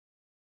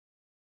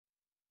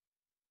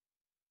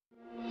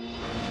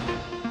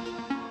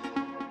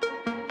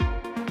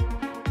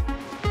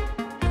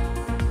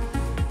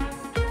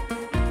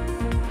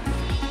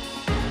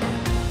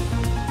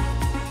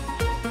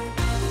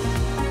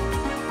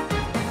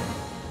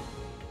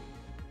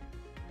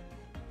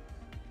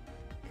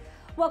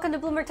Welcome to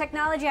Bloomberg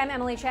Technology. I'm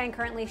Emily Chang,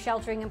 currently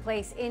sheltering in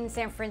place in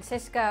San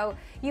Francisco.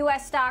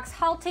 U.S. stocks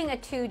halting a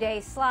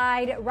two-day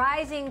slide,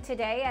 rising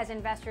today as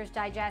investors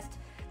digest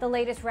the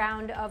latest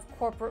round of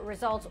corporate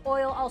results.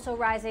 Oil also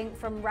rising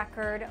from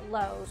record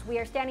lows. We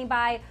are standing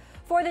by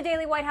for the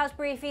daily White House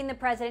briefing. The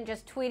president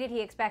just tweeted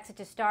he expects it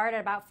to start at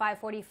about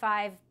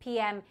 5:45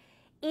 p.m.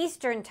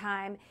 Eastern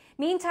time.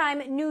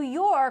 Meantime, New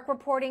York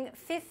reporting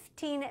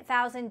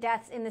 15,000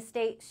 deaths in the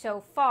state so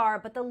far,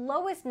 but the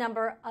lowest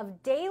number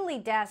of daily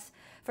deaths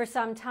for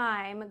some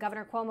time.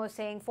 Governor Cuomo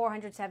saying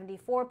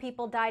 474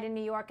 people died in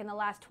New York in the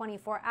last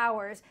 24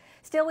 hours.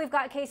 Still, we've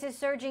got cases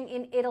surging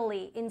in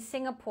Italy, in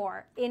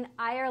Singapore, in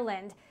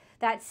Ireland.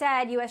 That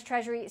said, U.S.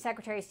 Treasury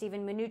Secretary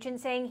Steven Mnuchin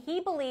saying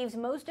he believes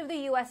most of the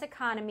U.S.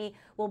 economy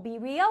will be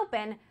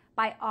reopened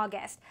by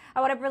August.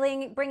 I want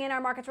to bring in our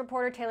markets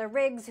reporter, Taylor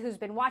Riggs, who's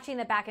been watching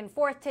the back and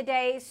forth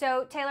today.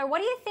 So, Taylor, what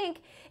do you think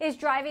is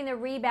driving the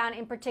rebound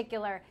in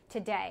particular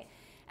today?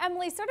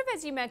 Emily, sort of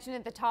as you mentioned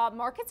at the top,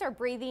 markets are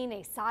breathing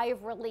a sigh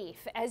of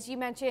relief. As you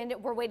mentioned,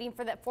 we're waiting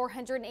for that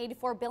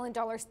 $484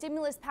 billion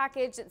stimulus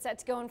package that's set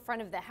to go in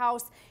front of the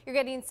House. You're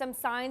getting some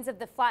signs of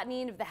the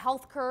flattening of the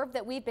health curve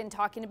that we've been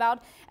talking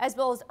about, as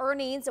well as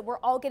earnings. We're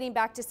all getting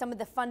back to some of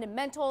the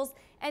fundamentals,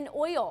 and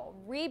oil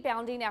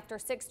rebounding after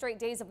 6 straight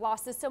days of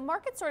losses. So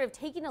markets sort of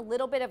taking a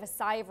little bit of a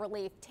sigh of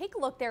relief. Take a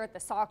look there at the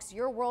stocks,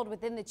 your world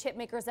within the chip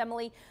makers,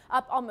 Emily,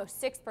 up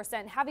almost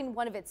 6%, having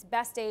one of its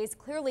best days,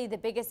 clearly the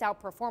biggest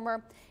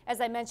outperformer. As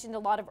I mentioned, a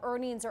lot of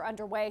earnings are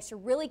underway, so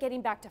really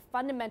getting back to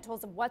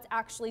fundamentals of what's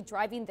actually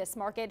driving this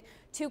market.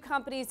 2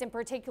 companies in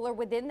particular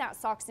within that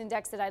SOX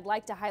index that I'd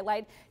like to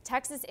highlight.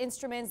 Texas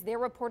Instruments, they're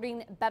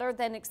reporting better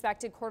than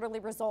expected quarterly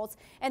results,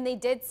 and they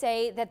did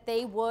say that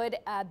they would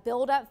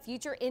build up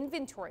future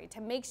inventory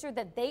to make sure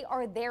that they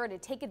are there to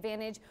take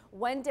advantage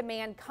when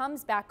demand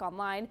comes back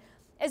online.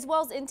 As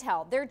well as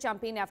Intel, they're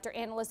jumping after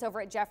analysts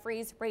over at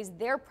Jefferies raised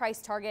their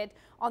price target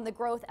on the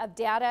growth of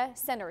data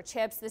center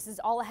chips. This is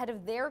all ahead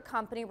of their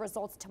company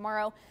results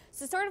tomorrow.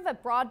 So sort of a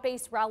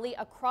broad-based rally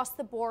across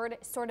the board,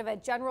 sort of a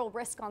general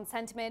risk on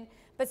sentiment,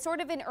 but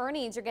sort of in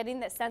earnings, you're getting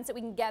that sense that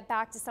we can get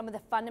back to some of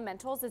the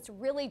fundamentals that's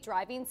really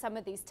driving some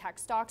of these tech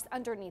stocks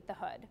underneath the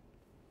hood.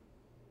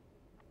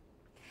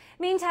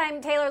 Meantime,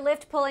 Taylor,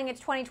 Lyft pulling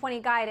its 2020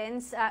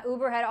 guidance.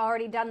 Uber had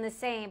already done the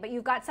same, but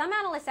you've got some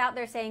analysts out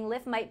there saying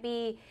Lyft might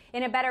be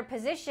in a better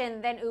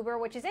position than Uber,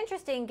 which is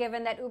interesting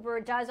given that Uber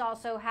does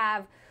also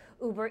have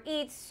Uber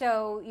Eats,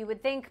 so you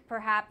would think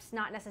perhaps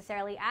not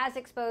necessarily as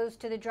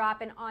exposed to the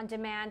drop in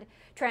on-demand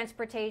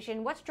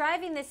transportation. What's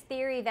driving this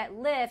theory that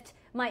Lyft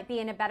might be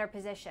in a better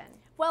position?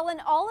 Well,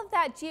 in all of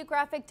that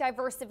geographic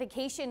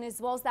diversification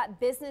as well as that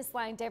business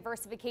line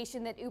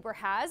diversification that Uber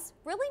has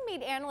really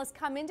made analysts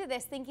come into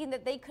this thinking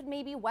that they could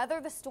maybe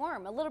weather the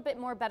storm a little bit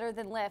more better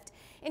than Lyft.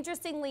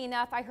 Interestingly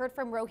enough, I heard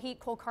from Rohit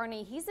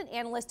Kulkarni. He's an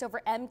analyst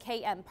over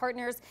MKM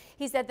Partners.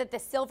 He said that the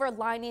silver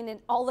lining in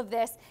all of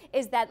this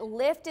is that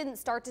Lyft didn't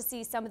start to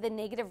see some of the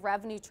negative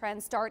revenue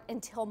trends start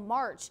until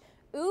March.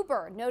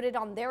 Uber noted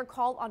on their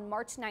call on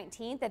March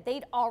 19th that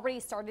they'd already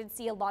started to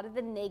see a lot of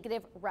the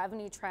negative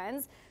revenue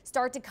trends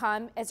start to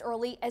come as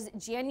early as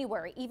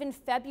January, even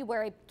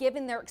February,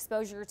 given their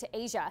exposure to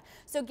Asia.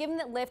 So given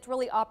that Lyft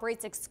really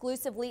operates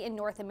exclusively in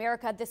North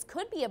America, this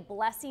could be a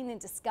blessing in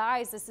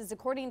disguise. This is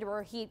according to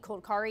Rohit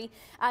Kulkarni,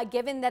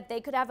 given that they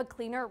could have a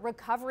cleaner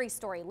recovery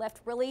story.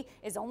 Lyft really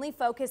is only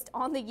focused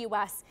on the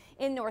U.S.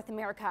 in North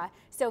America,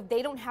 so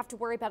they don't have to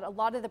worry about a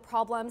lot of the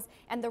problems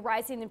and the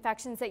rising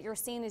infections that you're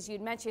seeing, as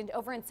you'd mentioned,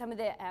 over in some of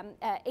the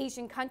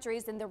Asian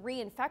countries and the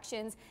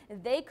reinfections.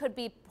 They could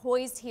be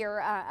poised here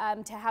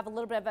to have a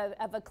little bit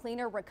of a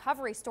cleaner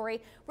recovery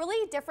story.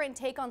 Really different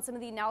take on some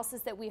of the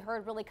analysis that we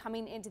heard really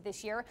coming into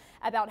this year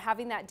about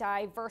having that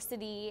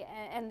diversity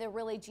and the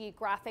really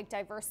geographic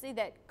diversity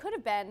that could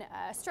have been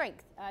a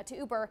strength to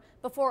Uber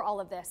before all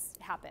of this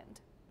happened.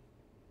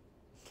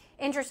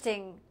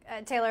 Interesting,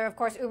 Taylor. Of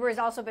course, Uber has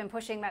also been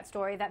pushing that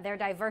story that their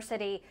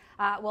diversity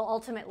will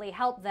ultimately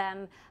help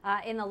them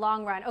in the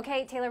long run.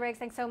 Okay, Taylor Riggs,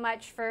 thanks so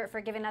much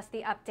for giving us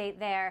the update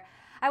there.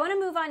 I want to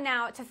move on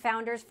now to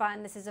Founders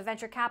Fund. This is a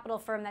venture capital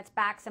firm that's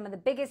backed some of the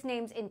biggest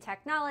names in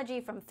technology,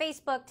 from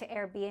Facebook to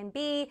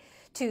Airbnb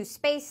to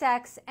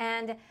SpaceX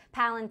and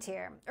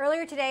Palantir.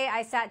 Earlier today,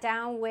 I sat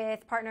down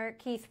with partner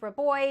Keith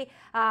Raboy,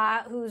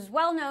 who's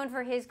well known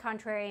for his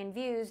contrarian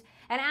views,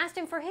 and asked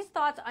him for his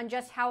thoughts on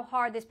just how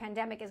hard this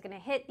pandemic is going to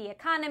hit the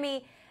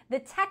economy, the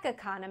tech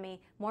economy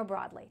more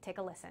broadly. Take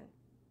a listen.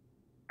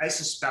 I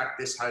suspect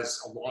this has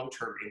a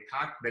long-term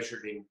impact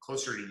measured in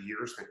closer to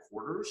years than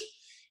quarters.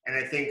 And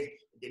I think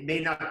it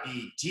may not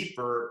be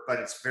deeper, but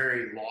it's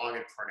very long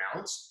and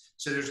pronounced.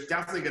 So there's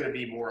definitely going to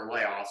be more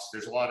layoffs.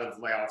 There's a lot of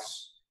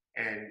layoffs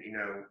and,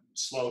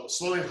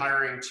 slowing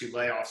hiring to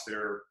layoffs that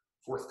are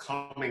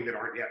forthcoming that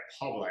aren't yet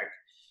public.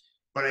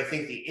 But I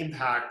think the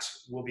impact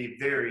will be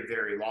very,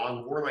 very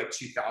long, more like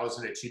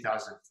 2000 to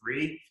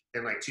 2003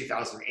 than like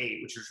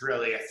 2008, which was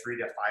really a 3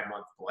 to 5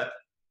 month blip.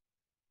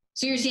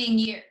 So you're saying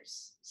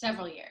years,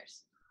 several years.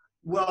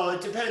 Well,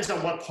 it depends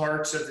on what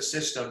parts of the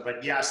system,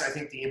 but yes, I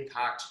think the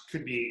impact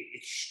could be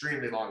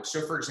extremely long.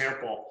 So for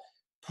example,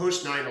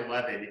 post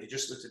 9/11, if you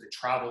just looked at the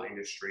travel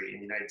industry in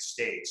the United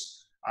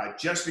States,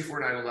 just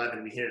before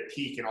 9/11, we hit a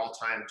peak in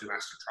all-time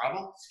domestic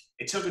travel.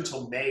 It took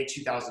until May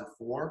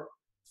 2004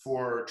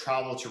 for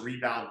travel to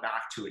rebound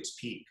back to its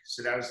peak.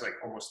 So that was like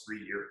almost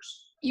 3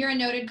 years. You're a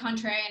noted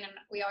contrarian, and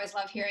we always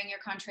love hearing your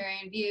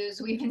contrarian views.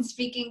 We've been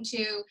speaking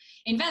to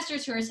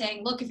investors who are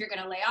saying, look, if you're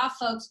going to lay off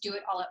folks, do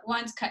it all at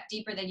once, cut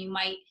deeper than you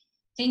might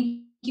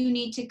think you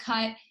need to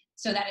cut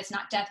so that it's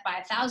not death by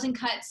 1,000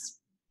 cuts.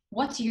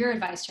 What's your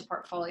advice to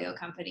portfolio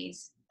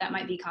companies that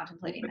might be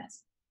contemplating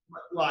this?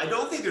 Well, I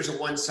don't think there's a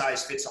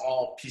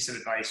one-size-fits-all piece of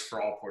advice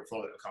for all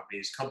portfolio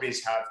companies.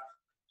 Companies have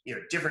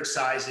different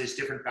sizes,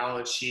 different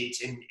balance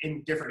sheets,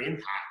 and different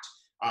impact.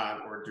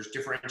 Or there's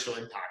differential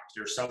impact.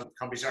 There's some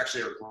companies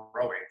actually are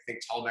growing. I think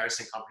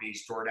telemedicine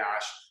companies, DoorDash,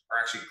 are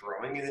actually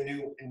growing in the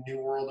new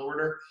world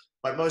order.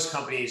 But most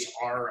companies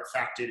are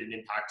affected and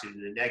impacted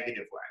in a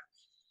negative way.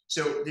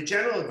 So the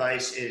general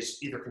advice is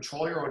either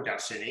control your own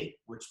destiny,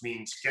 which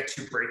means get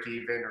to break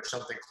even or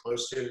something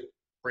close to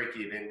break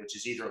even, which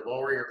is either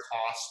lowering your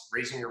costs,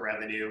 raising your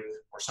revenue,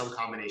 or some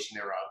combination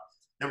thereof.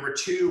 Number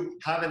two,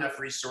 have enough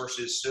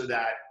resources so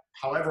that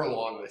however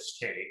long this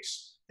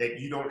takes, that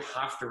you don't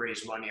have to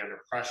raise money under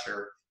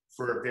pressure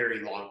for a very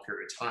long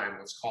period of time.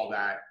 Let's call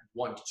that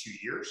 1 to 2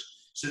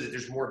 years, so that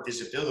there's more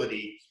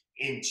visibility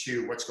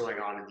into what's going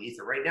on in the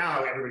ether. Right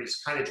now,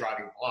 everybody's kind of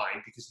driving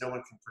blind because no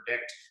one can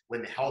predict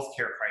when the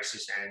healthcare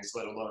crisis ends,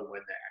 let alone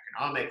when the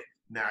economic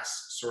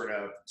mess sort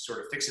of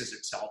fixes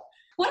itself.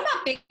 What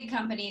about big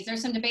companies?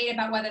 There's some debate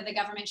about whether the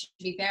government should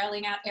be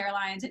bailing out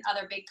airlines and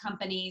other big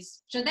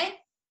companies. Should they?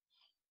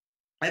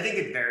 I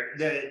think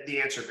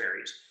the answer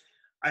varies.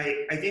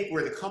 I think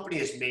where the company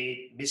has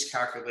made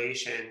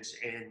miscalculations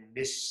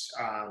and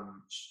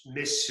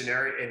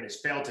scenario and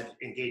has failed to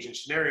engage in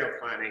scenario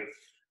planning,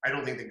 I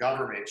don't think the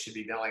government should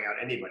be bailing out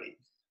anybody.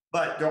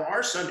 But there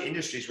are some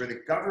industries where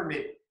the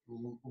government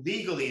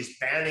legally is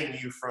banning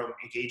you from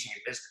engaging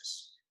in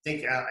business.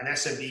 Think an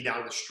SMB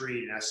down the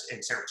street in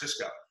San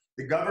Francisco.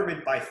 The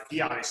government by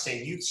fiat is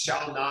saying you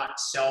shall not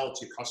sell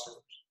to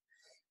customers.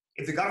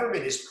 If the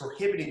government is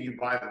prohibiting you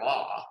by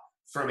law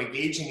from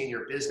engaging in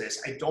your business,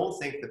 I don't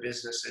think the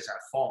business is at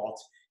fault,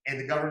 and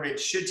the government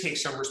should take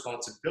some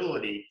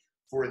responsibility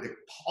for the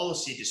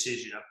policy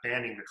decision of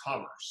banning the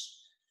commerce.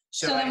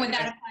 So then would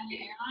that apply to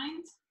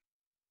airlines?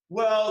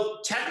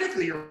 Well,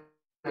 technically you're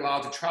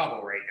allowed to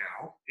travel right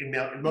now.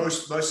 In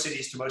most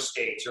cities to most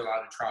states, you're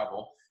allowed to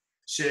travel.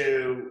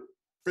 So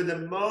for the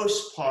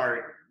most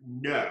part,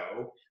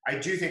 no. I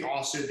do think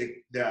also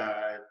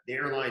the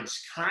airlines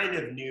kind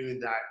of knew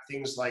that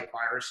things like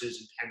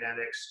viruses and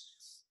pandemics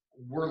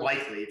were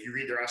likely. If you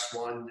read their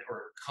S1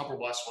 or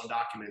comparable S1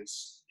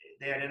 documents,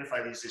 they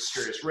identify these as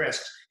serious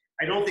risks.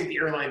 I don't think the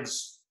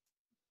airlines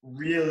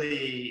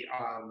really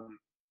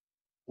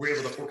were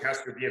able to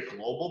forecast there would be a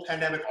global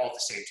pandemic all at the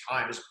same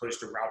time, as opposed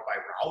to route by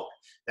route,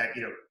 that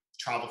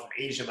travel from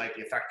Asia might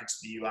be affected to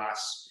the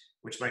US,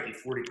 which might be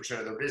 40%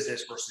 of their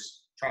business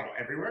versus travel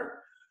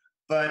everywhere.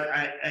 But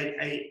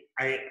I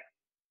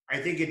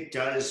think it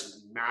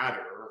does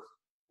matter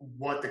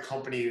what the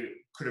company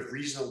could have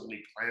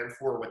reasonably planned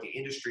for, what the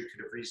industry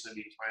could have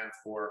reasonably planned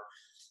for,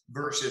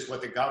 versus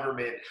what the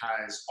government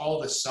has all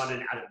of a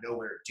sudden out of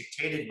nowhere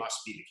dictated must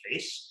be the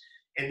case.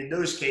 And in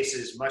those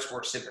cases, much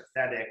more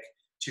sympathetic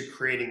to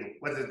creating,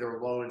 whether they're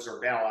loans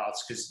or bailouts,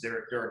 because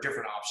there are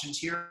different options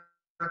here.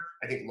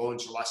 I think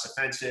loans are less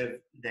offensive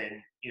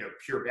than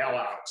pure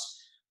bailouts.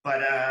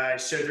 But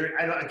so there,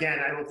 I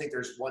don't think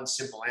there's one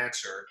simple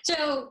answer.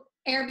 So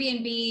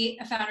Airbnb,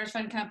 a founders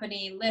fund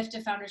company, Lyft,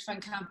 a founders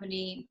fund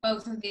company,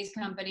 both of these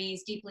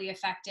companies deeply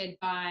affected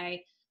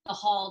by the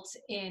halt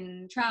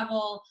in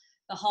travel,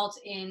 the halt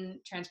in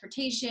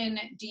transportation.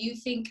 Do you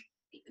think,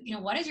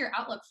 what is your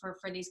outlook for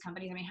these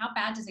companies? I mean, how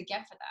bad does it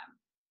get for them?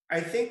 I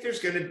think there's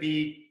going to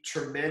be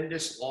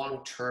tremendous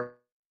long-term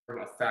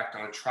effect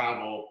on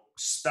travel,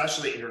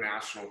 especially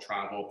international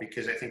travel,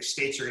 because I think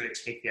states are going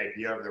to take the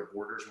idea of their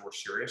borders more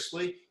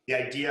seriously. The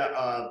idea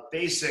of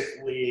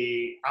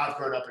basically, I've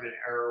grown up in an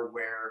era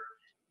where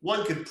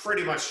one could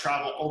pretty much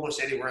travel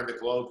almost anywhere in the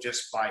globe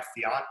just by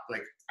fiat.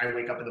 Like I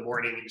wake up in the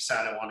morning and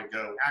decide I want to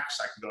go X,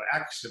 I can go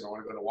X. If I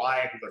want to go to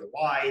Y, I can go to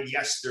Y. And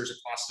yes, there's a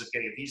cost of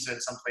getting a visa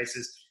in some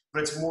places,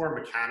 but it's more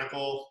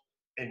mechanical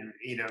and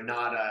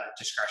not a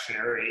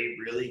discretionary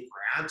really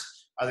grant,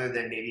 other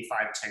than maybe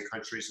 5 to 10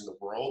 countries in the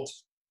world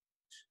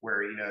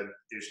where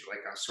there's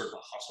like a sort of a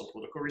hostile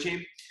political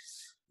regime.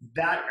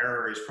 That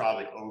era is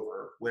probably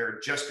over, where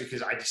just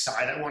because I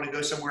decide I want to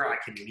go somewhere, I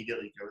can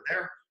immediately go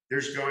there.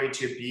 There's going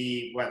to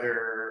be,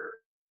 whether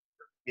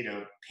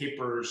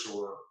papers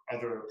or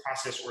other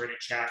process-oriented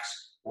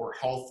checks or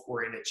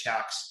health-oriented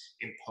checks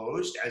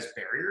imposed as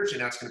barriers,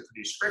 and that's going to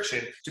produce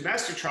friction.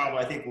 Domestic travel,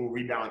 I think, will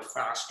rebound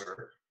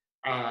faster.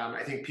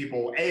 I think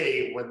people,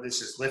 when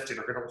this is lifted,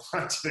 are going to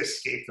want to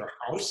escape their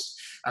house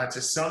to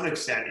some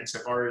extent,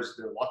 insofar as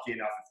they're lucky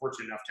enough and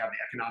fortunate enough to have the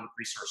economic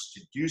resource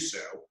to do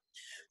so.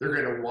 They're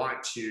going to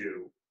want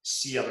to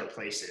see other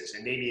places.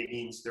 And maybe it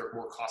means they're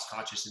more cost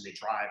conscious and they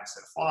drive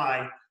instead of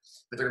fly,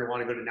 but they're going to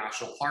want to go to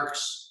national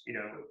parks.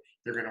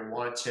 They're going to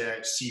want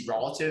to see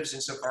relatives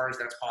insofar as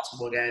that's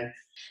possible again.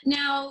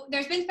 Now,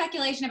 there's been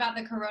speculation about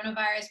the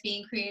coronavirus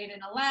being created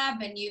in a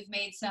lab, and you've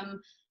made some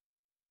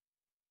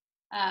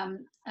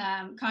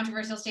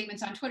controversial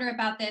statements on Twitter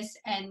about this.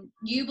 And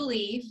you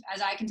believe,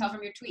 as I can tell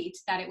from your tweets,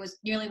 that it was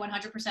nearly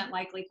 100%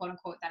 likely, quote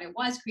unquote, that it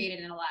was created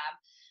in a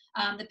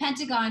lab. The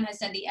Pentagon has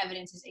said the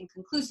evidence is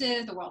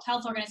inconclusive. The World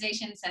Health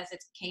Organization says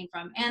it came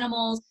from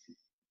animals.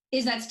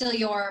 Is that still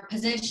your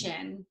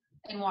position,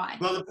 and why?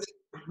 Well,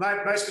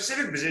 my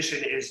specific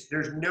position is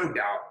there's no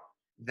doubt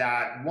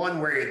that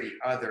one way or the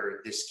other,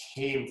 this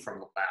came from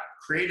the lab.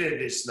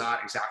 Created is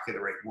not exactly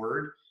the right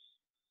word.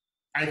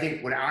 I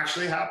think what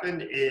actually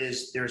happened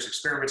is there's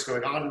experiments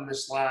going on in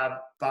this lab.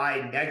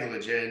 By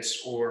negligence,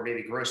 or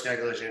maybe gross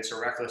negligence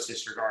or reckless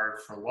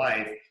disregard for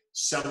life,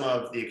 some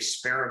of the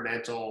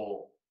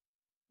experimental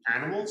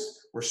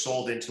animals were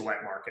sold into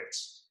wet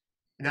markets.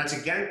 And that's,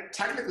 again,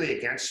 technically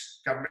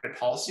against government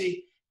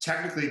policy,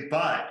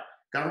 but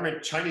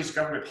Chinese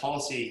government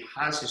policy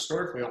has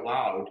historically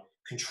allowed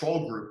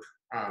control group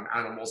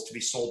animals to be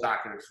sold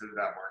back into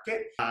that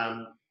market.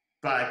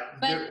 But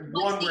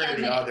one way or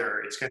the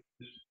other, it's going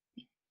to.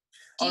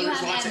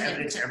 There's lots of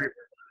evidence everywhere.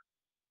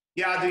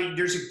 Yeah,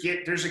 there's a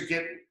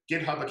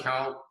GitHub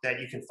account that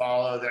you can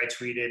follow that I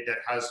tweeted that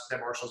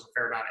marshals a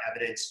fair amount of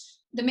evidence.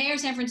 The mayor of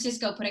San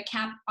Francisco put a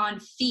cap on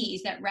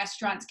fees that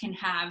restaurants can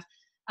have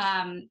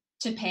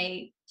to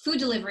pay food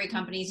delivery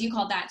companies. You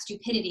call that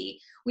stupidity.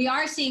 We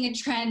are seeing a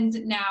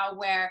trend now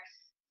where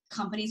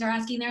companies are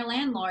asking their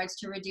landlords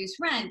to reduce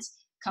rent.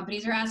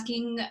 Companies are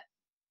asking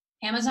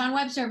Amazon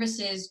Web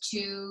Services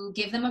to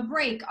give them a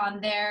break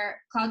on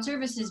their cloud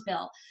services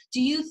bill.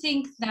 Do you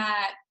think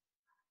that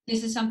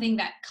this is something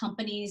that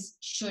companies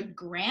should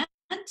grant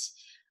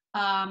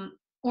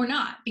or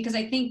not? Because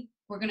I think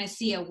we're going to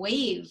see a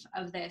wave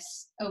of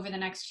this over the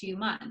next few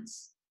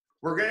months.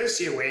 We're going to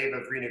see a wave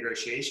of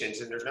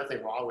renegotiations, and there's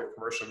nothing wrong with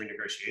commercial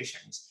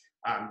renegotiations.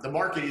 The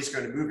market is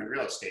going to move in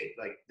real estate,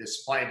 like the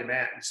supply and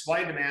demand.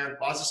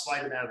 Laws of supply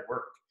and demand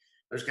work.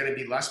 There's going to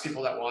be less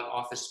people that want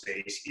office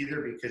space,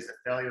 either because the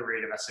failure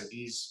rate of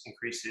SMBs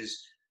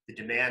increases, the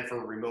demand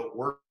for remote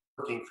work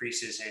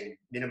increases and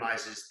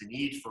minimizes the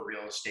need for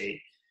real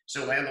estate.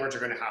 So landlords are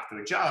going to have to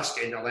adjust,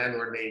 and the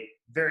landlord may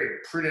very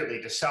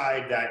prudently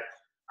decide that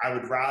I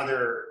would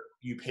rather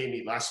you pay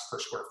me less per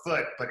square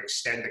foot, but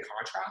extend the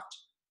contract,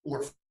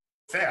 or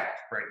fail,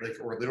 right?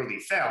 Or literally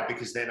fail,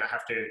 because then I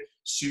have to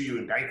sue you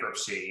in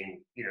bankruptcy and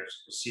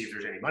see if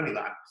there's any money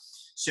left.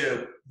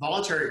 So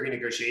voluntary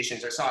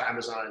renegotiations, I saw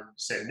Amazon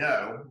said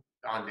no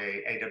on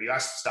the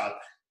AWS stuff,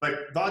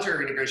 but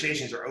voluntary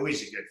renegotiations are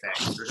always a good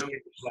thing. There's always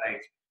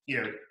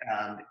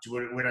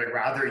would I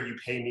rather you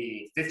pay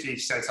me 50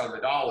 cents on the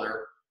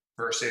dollar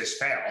versus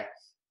fail?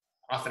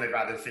 Often I'd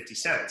rather 50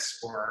 cents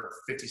or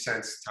 50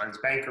 cents times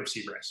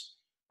bankruptcy risk.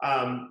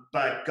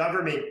 But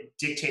government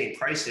dictating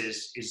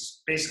prices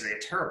is basically a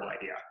terrible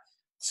idea.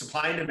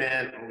 Supply and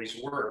demand always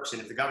works.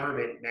 And if the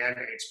government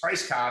mandates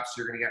price caps,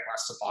 you're going to get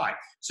less supply.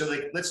 So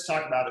let's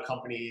talk about a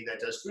company that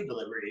does food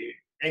delivery,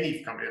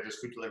 any company that does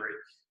food delivery.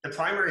 The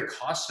primary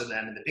cost to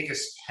them and the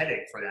biggest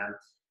headache for them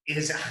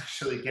is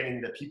actually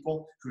getting the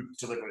people who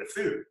deliver the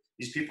food.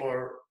 These people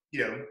are,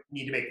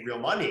 need to make real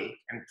money.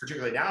 And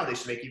particularly now, they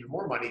should make even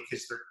more money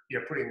because they're,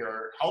 putting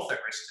their health at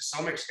risk to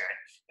some extent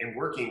and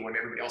working when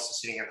everybody else is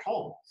sitting at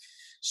home.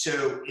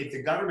 So if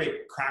the government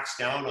cracks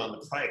down on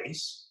the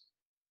price,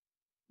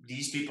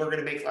 these people are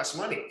going to make less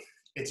money.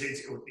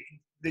 There's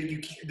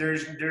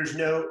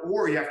no,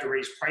 or you have to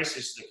raise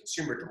prices to the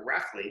consumer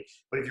directly.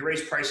 But if you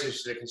raise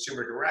prices to the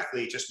consumer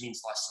directly, it just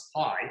means less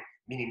supply,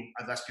 meaning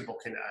less people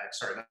can,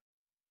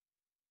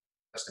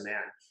 less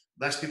demand.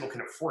 Less people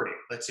can afford it.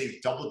 Let's say you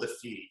double the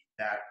fee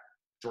that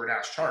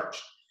DoorDash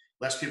charged.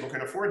 Less people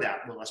can afford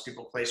that. Well, less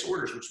people place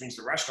orders, which means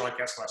the restaurant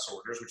gets less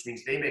orders, which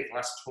means they make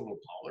less total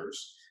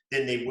dollars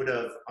than they would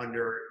have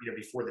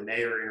before the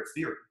mayor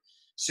interfered.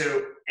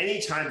 So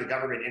anytime the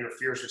government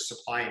interferes with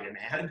supply and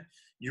demand,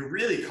 you're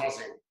really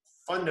causing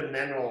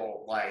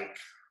fundamental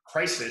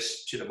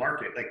crisis to the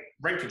market, like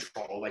rent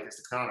control, like it's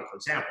the canonical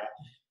example.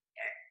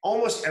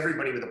 Almost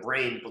everybody with a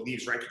brain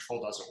believes rent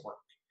control doesn't work.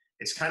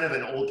 It's kind of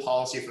an old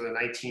policy from the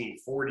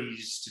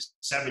 1940s to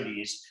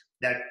 70s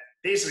that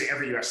basically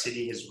every US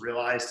city has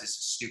realized is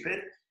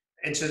stupid.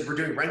 And so we're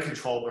doing rent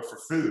control, but for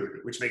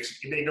food, which made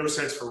no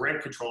sense for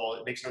rent control.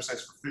 It makes no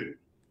sense for food.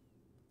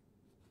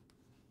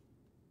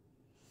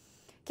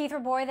 Keith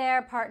Raboy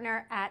there,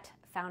 partner at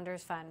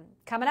Founders Fund.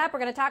 Coming up, we're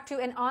going to talk to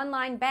an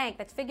online bank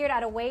that's figured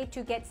out a way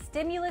to get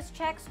stimulus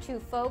checks to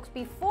folks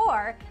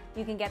before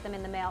you can get them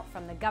in the mail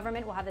from the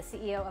government. We'll have the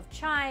CEO of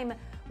Chime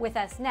with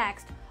us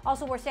next.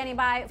 Also, we're standing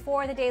by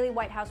for the daily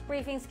White House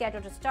briefing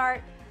scheduled to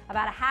start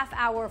about a half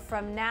hour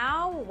from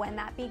now. When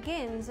that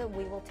begins,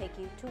 we will take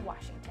you to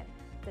Washington.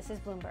 This is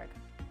Bloomberg.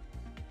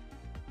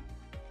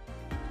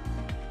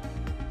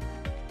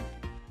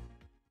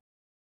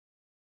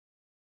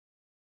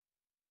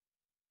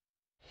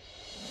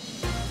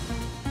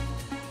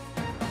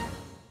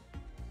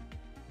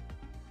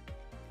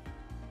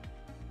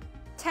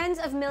 Tens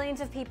of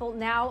millions of people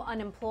now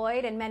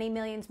unemployed and many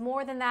millions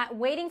more than that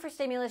waiting for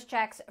stimulus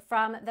checks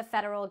from the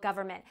federal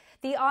government.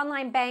 The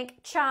online bank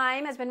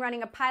Chime has been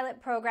running a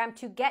pilot program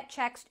to get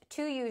checks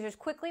to users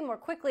more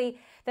quickly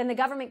than the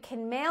government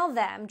can mail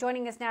them.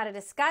 Joining us now to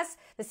discuss,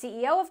 the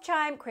CEO of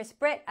Chime, Chris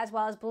Britt, as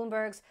well as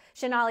Bloomberg's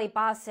Sonali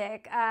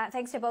Basak.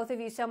 Thanks to both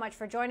of you so much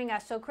for joining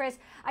us. So Chris,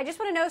 I just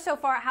want to know so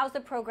far, how's the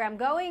program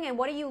going and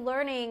what are you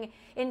learning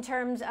in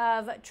terms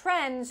of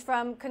trends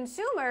from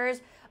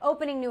consumers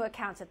opening new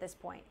accounts at this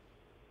point?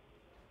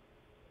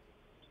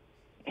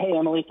 Hey,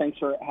 Emily, thanks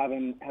for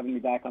having me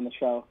back on the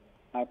show.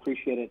 I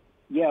appreciate it.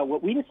 Yeah,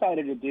 what we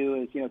decided to do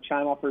is,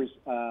 Chime offers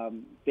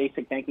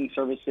basic banking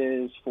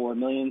services for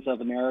millions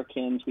of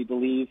Americans. We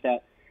believe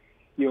that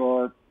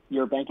your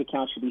bank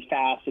account should be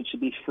fast, it should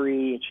be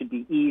free, it should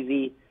be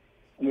easy,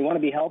 and we want to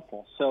be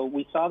helpful. So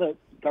we saw that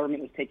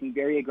government was taking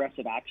very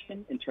aggressive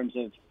action in terms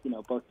of,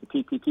 both the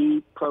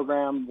PPP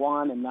program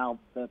 1 and now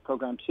the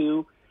program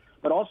 2,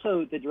 but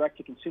also the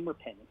direct-to-consumer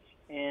payments.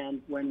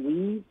 And when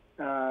we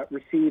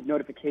received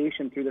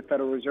notification through the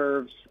Federal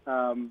Reserve's,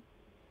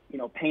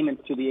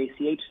 payments through the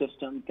ACH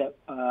system that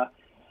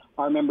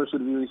our members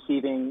would be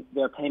receiving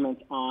their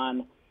payments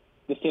on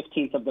the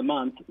 15th of the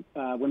month.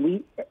 When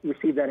we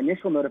received that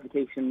initial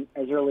notification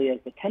as early as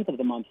the 10th of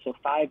the month, so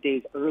 5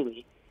 days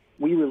early,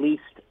 we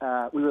released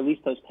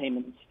those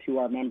payments to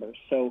our members.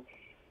 So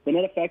the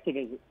net effect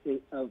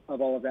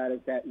of all of that is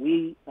that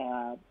we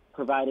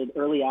provided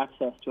early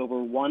access to over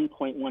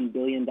 $1.1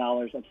 billion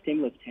of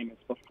stimulus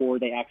payments before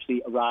they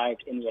actually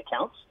arrived in the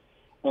accounts.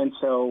 And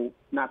so,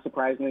 not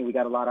surprisingly, we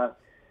got a lot of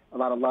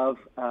love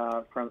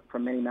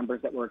from many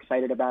members that were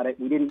excited about it.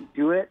 We didn't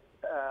do it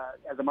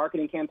as a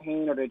marketing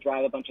campaign or to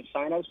drive a bunch of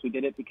signups. We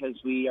did it because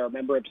we are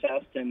member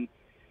obsessed and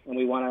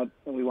we want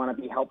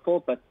to be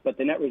helpful. But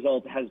the net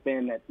result has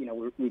been that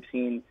we've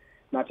seen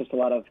not just a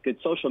lot of good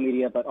social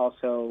media, but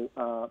also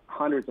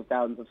hundreds of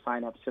thousands of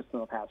signups just in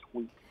the past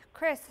week.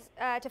 Chris,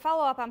 to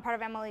follow up on part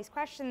of Emily's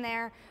question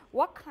there,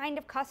 what kind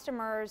of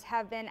customers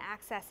have been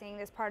accessing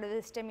this part of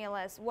the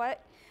stimulus?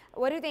 What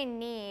do they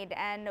need,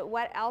 and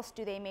what else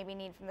do they maybe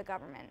need from the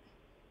government?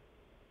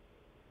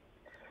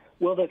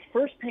 Well, the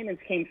first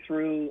payments came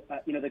through,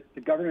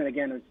 the government,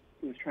 again,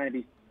 was trying to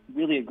be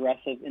really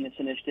aggressive in this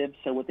initiative.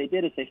 So what they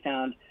did is they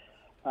found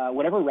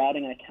whatever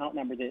routing and account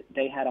number that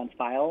they had on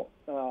file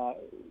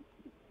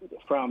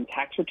from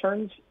tax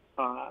returns,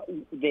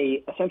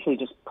 they essentially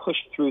just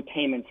pushed through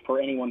payments for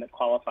anyone that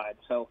qualified.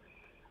 So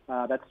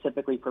that's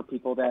typically for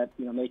people that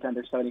make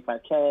under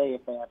 75K,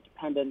 if they have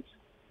dependents.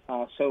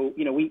 So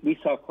we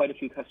saw quite a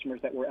few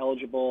customers that were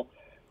eligible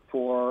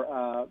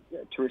to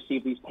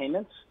receive these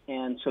payments,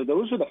 and so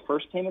those were the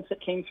first payments that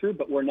came through.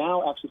 But we're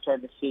now actually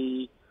starting to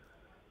see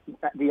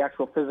the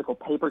actual physical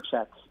paper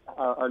checks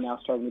are now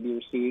starting to be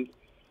received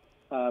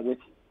with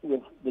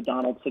the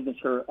Donald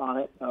signature on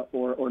it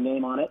or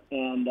name on it,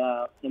 and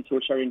so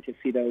we're starting to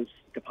see those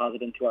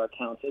deposit into our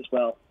accounts as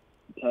well,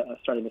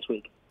 starting this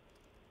week.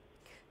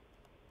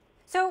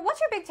 So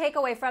what's your big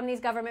takeaway from these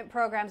government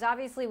programs?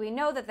 Obviously, we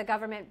know that the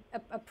government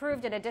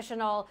approved an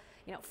additional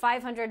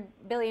 $500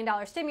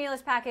 billion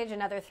stimulus package,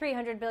 another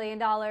 $300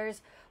 billion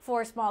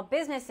for small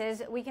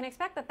businesses. We can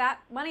expect that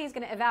money is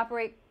going to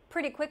evaporate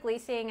pretty quickly,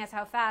 seeing as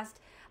how fast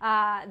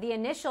the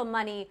initial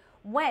money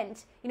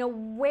went.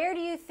 Where do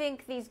you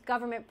think these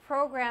government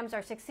programs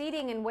are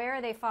succeeding and where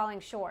are they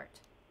falling short?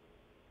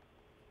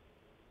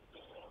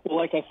 Well,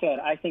 like I said,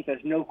 I think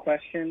there's no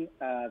question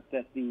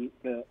that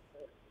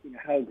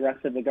how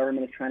aggressive the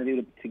government is trying to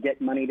do to get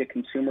money to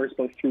consumers,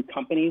 both through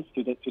companies,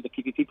 through the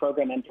PPP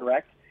program and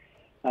direct,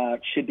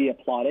 should be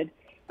applauded.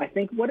 I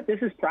think what this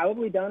has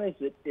probably done is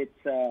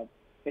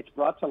it's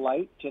brought to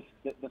light just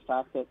the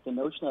fact that the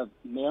notion of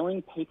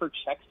mailing paper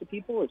checks to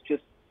people is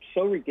just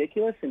so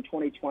ridiculous in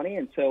 2020,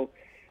 and so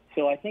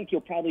I think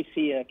you'll probably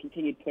see a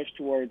continued push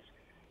towards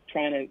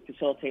trying to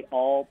facilitate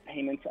all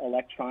payments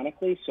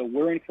electronically. So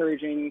we're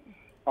encouraging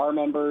our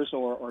members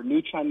or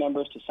new Chime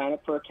members to sign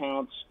up for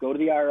accounts, go to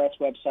the IRS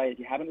website. If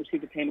you haven't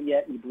received a payment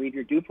yet and you believe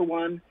you're due for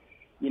one,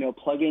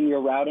 plug in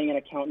your routing and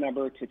account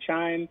number to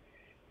Chime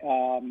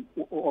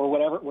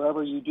or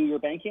wherever you do your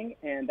banking,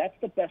 and that's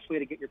the best way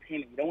to get your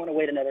payment. You don't want to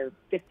wait another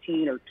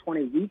 15 or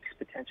 20 weeks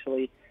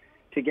potentially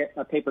to get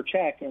a paper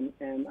check, and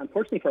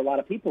unfortunately for a lot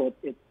of people,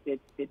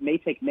 it may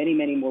take many,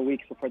 many more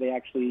weeks before they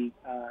actually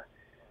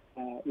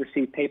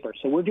receive paper.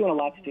 So we're doing a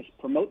lot to just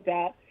promote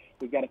that.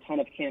 We've got a ton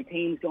of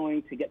campaigns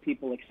going to get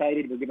people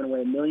excited. We're giving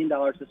away $1 million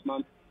this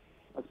month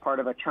as part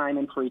of a Chime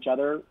In for Each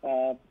Other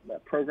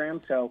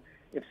program. So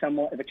if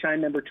a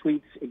Chime member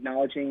tweets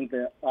acknowledging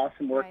the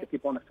awesome work that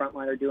people on the front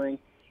line are doing,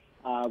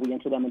 we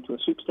enter them into a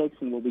sweepstakes,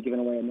 and we'll be giving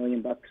away $1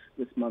 million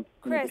this month,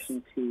 in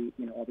addition to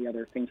all the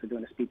other things we're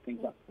doing to speed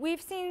things up.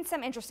 We've seen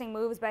some interesting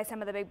moves by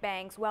some of the big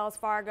banks, Wells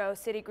Fargo,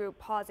 Citigroup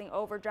pausing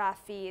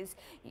overdraft fees.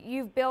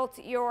 You've built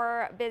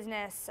your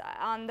business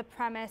on the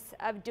premise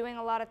of doing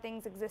a lot of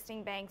things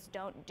existing banks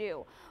don't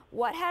do.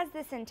 What has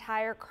this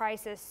entire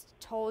crisis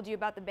told you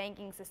about the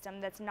banking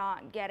system that's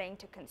not getting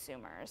to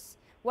consumers?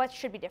 What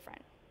should be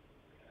different?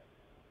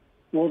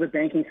 Well, the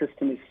banking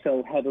system is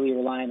so heavily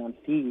reliant on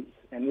fees.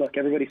 And look,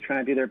 everybody's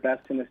trying to do their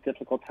best in this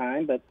difficult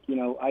time. But,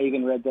 I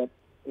even read that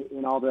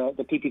in all the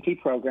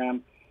PPP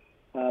program,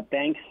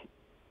 banks,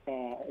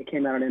 it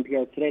came out on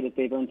NPR today that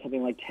they've earned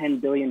something like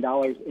 $10 billion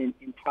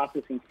in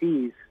processing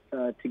fees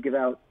to give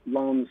out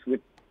loans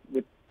with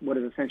what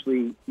is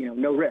essentially,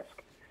 no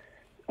risk.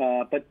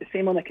 But the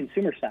same on the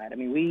consumer side. I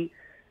mean,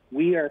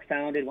 we are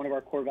founded, one of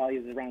our core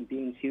values is around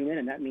being human,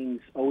 and that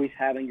means always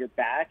having your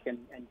back and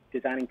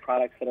designing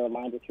products that are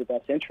aligned with your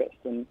best interest.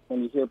 And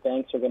when you hear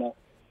banks are going to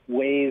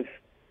waive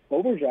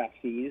overdraft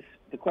fees,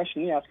 the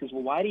question we ask is,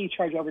 well, why do you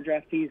charge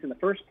overdraft fees in the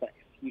first place?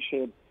 You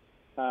should,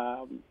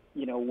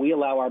 we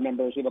allow our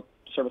members, we have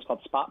a service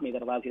called Spot Me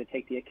that allows you to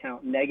take the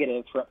account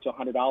negative for up to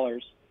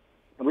 $100,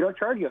 and we don't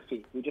charge you a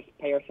fee. We just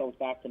pay ourselves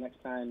back the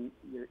next time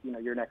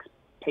your next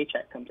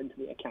paycheck comes into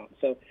the account.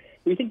 So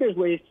we think there's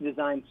ways to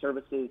design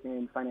services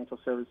in financial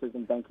services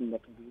and banking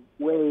that can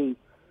be way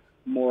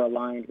more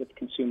aligned with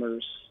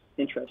consumers'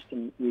 interest,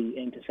 and we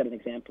aim to set an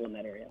example in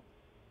that area.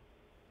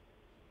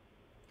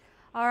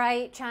 All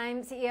right,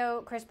 Chime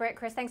CEO Chris Britt.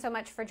 Chris, thanks so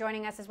much for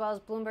joining us, as well as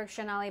Bloomberg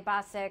Shonali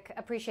Basic.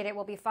 Appreciate it.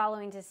 We'll be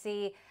following to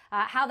see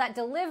how that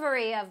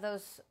delivery of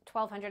those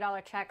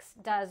 $1,200 checks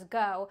does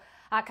go.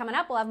 Coming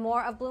up, we'll have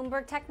more of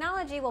Bloomberg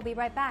Technology. We'll be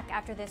right back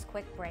after this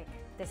quick break.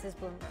 This is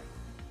Bloomberg.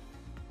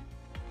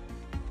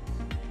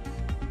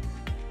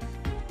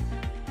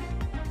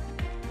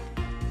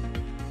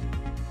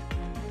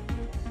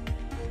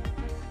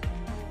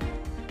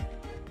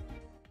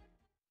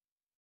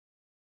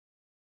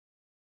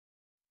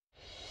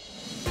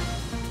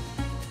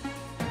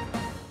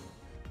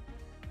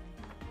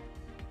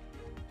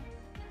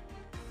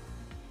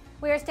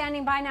 We are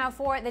standing by now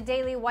for the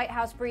daily White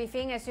House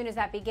briefing. As soon as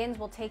that begins,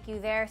 we'll take you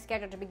there.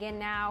 Scheduled to begin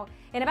now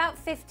in about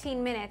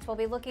 15 minutes. We'll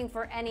be looking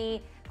for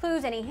any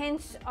clues, any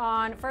hints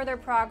on further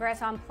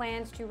progress on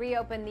plans to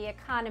reopen the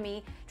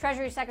economy.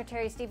 Treasury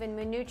Secretary Steven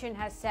Mnuchin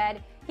has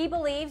said he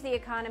believes the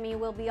economy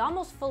will be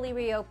almost fully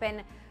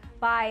reopened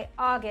by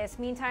August.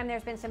 Meantime,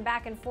 there's been some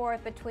back and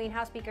forth between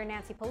House Speaker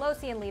Nancy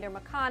Pelosi and Leader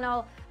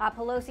McConnell.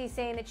 Pelosi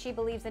saying that she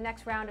believes the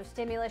next round of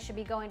stimulus should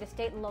be going to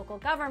state and local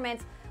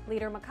governments.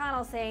 Leader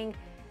McConnell saying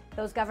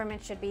those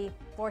governments should be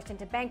forced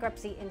into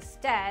bankruptcy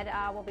instead.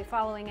 We'll be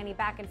following any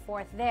back and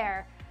forth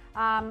there.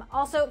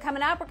 Also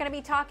coming up, we're going to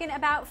be talking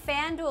about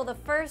FanDuel. The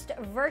first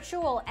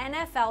virtual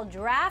NFL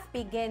draft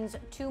begins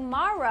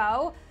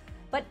tomorrow,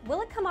 but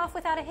will it come off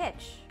without a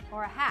hitch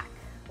or a hack?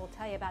 We'll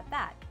tell you about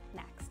that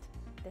next.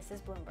 This is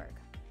Bloomberg.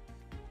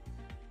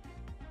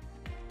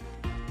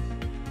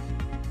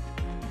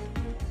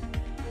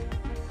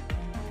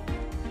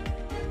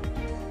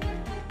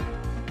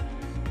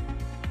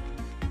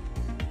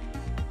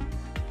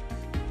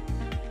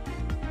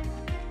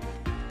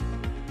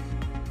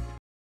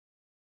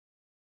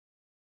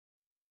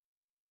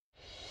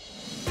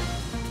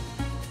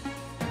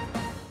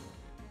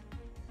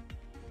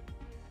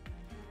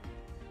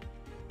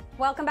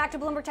 Welcome back to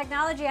Bloomberg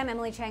Technology. I'm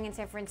Emily Chang in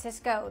San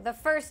Francisco. The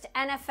first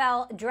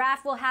NFL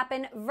draft will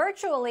happen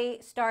virtually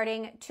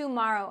starting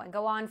tomorrow and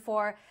go on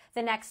for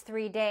the next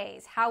 3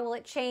 days. How will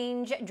it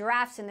change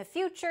drafts in the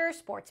future,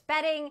 sports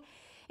betting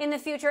in the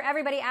future?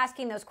 Everybody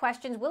asking those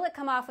questions. Will it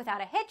come off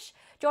without a hitch?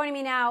 Joining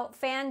me now,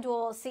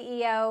 FanDuel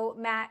CEO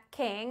Matt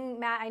King.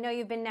 Matt, I know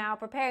you've been now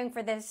preparing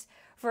for this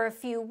for a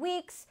few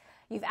weeks.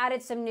 You've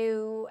added some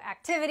new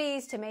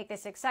activities to make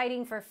this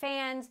exciting for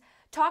fans.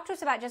 Talk to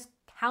us about just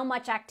how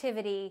much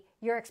activity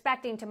you're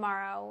expecting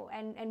tomorrow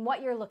and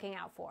what you're looking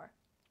out for.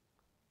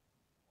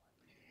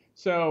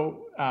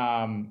 So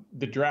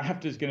the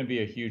draft is going to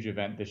be a huge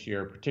event this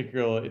year.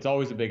 Particularly, it's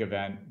always a big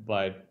event,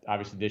 but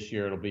obviously this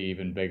year it'll be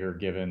even bigger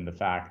given the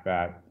fact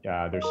that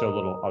there's so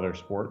little other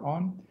sport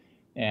on.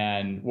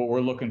 And what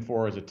we're looking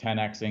for is a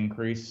 10x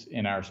increase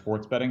in our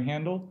sports betting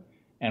handle.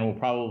 And we'll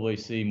probably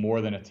see more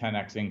than a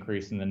 10x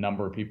increase in the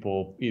number of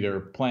people either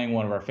playing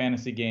one of our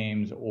fantasy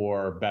games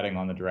or betting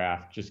on the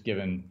draft, just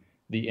given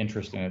the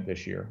interest in it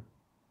this year.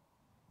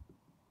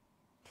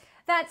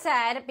 That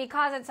said,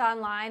 because it's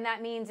online,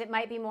 that means it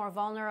might be more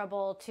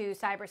vulnerable to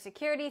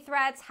cybersecurity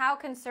threats. How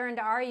concerned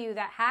are you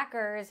that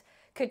hackers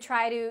could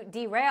try to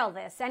derail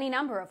this any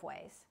number of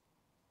ways?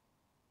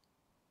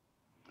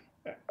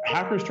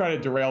 Hackers try to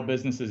derail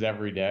businesses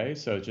every day,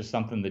 so it's just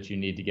something that you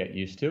need to get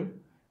used to.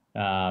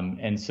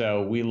 And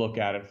so we look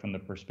at it from the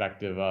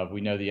perspective of,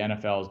 we know the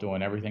NFL is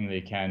doing everything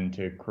they can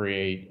to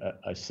create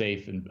a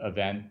safe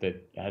event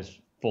that has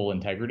full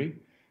integrity.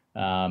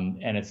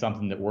 And it's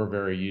something that we're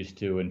very used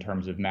to in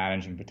terms of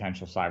managing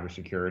potential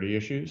cybersecurity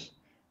issues.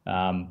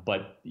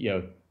 But,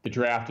 the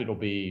draft, it'll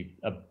be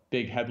a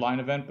big headline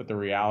event, but the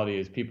reality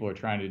is people are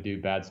trying to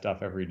do bad stuff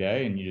every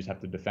day, and you just have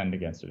to defend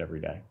against it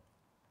every day.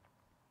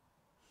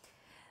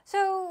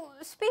 So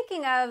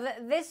speaking of,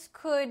 this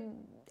could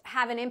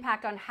have an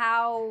impact on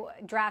how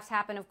drafts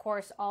happen, of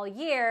course, all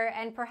year,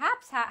 and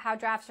perhaps how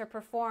drafts are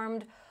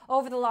performed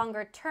over the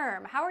longer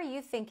term. How are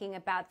you thinking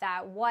about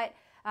that? What,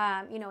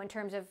 in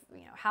terms of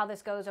how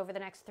this goes over the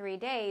next 3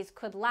 days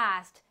could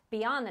last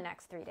beyond the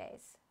next 3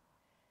 days?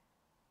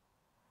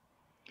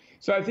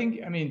 So I think,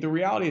 I mean, the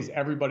reality is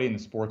everybody in the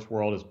sports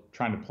world is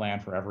trying to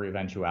plan for every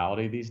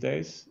eventuality these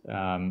days.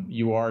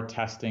 You are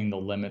testing the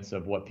limits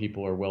of what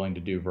people are willing to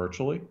do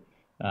virtually.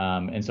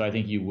 And so I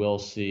think you will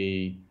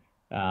see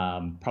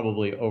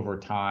probably over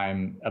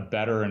time a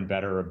better and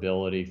better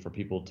ability for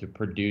people to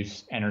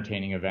produce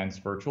entertaining events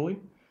virtually.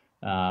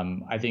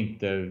 I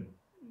think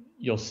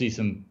you'll see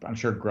some, I'm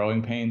sure,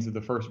 growing pains of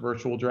the first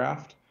virtual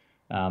draft,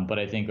 but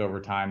I think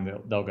over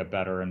time they'll get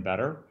better and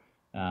better.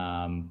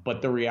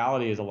 But the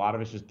reality is a lot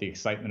of it's just the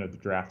excitement of the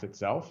draft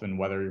itself, and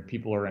whether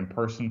people are in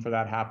person for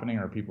that happening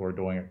or people are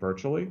doing it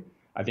virtually,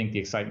 I think the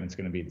excitement's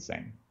going to be the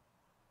same.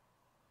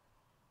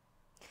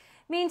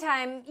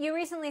 Meantime, you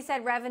recently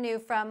said revenue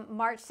from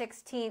March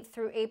 16th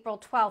through April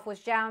 12th was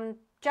down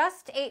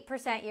just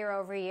 8% year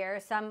over year.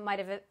 Some might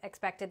have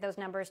expected those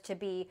numbers to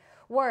be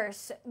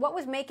worse. What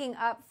was making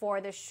up for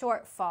the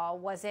shortfall?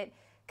 Was it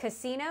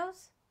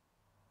casinos?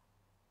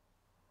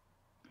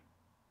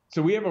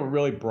 So we have a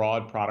really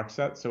broad product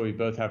set. So we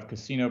both have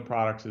casino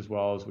products as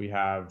well as we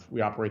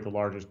operate the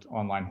largest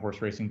online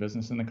horse racing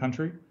business in the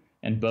country.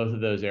 And both of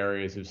those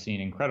areas have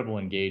seen incredible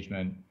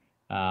engagement,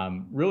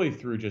 really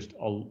through just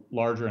a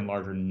larger and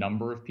larger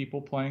number of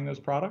people playing those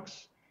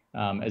products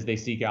as they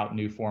seek out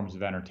new forms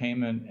of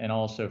entertainment and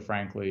also,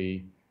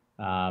 frankly,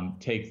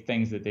 take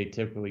things that they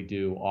typically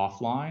do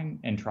offline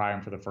and try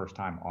them for the first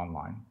time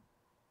online.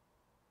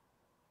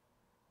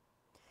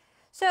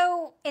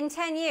 So in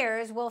 10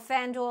 years, will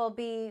FanDuel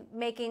be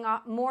making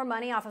more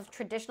money off of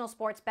traditional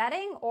sports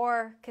betting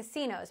or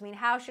casinos? I mean,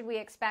 how should we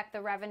expect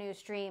the revenue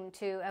stream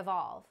to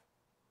evolve?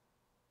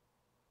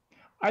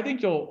 I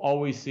think you'll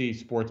always see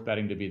sports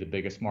betting to be the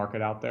biggest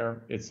market out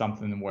there. It's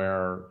something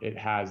where it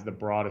has the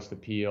broadest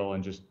appeal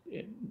and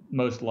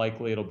most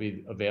likely it'll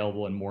be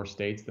available in more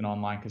states than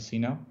online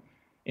casino.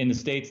 In the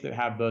states that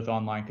have both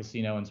online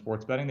casino and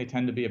sports betting, they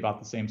tend to be about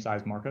the same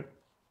size market.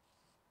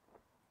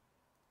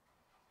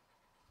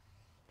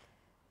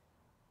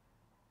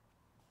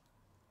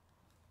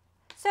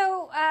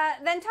 So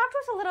then talk to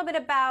us a little bit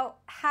about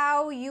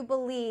how you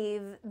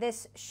believe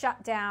this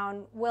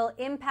shutdown will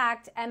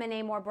impact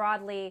M&A more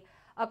broadly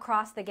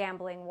across the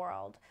gambling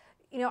world.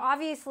 You know,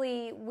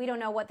 obviously, we don't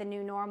know what the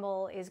new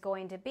normal is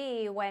going to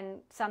be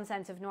when some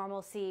sense of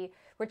normalcy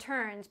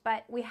returns,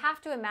 but we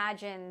have to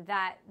imagine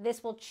that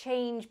this will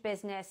change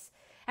business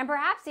and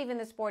perhaps even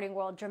the sporting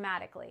world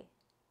dramatically.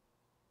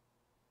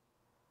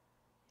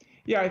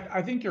 Yeah,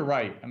 I think you're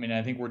right. I mean,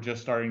 I think we're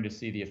just starting to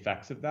see the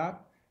effects of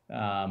that.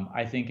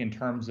 I think in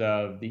terms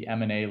of the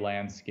M&A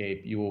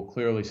landscape, you will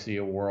clearly see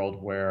a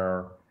world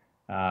where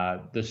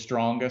the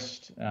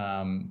strongest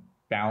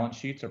balance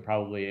sheets are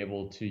probably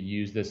able to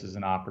use this as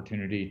an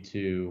opportunity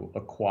to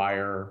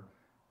acquire,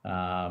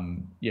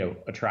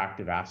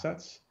 attractive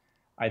assets.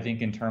 I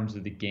think in terms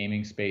of the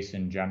gaming space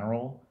in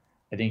general,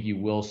 I think you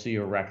will see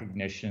a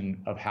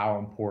recognition of how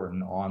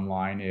important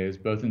online is,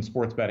 both in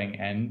sports betting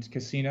and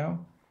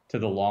casino, to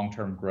the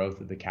long-term growth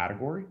of the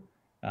category.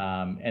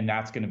 And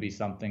that's going to be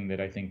something that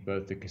I think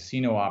both the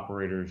casino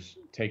operators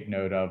take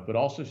note of, but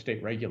also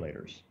state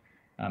regulators.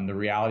 The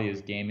reality is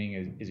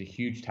gaming is a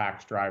huge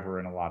tax driver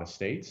in a lot of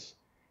states.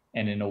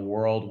 And in a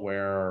world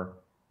where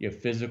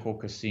physical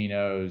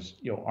casinos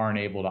aren't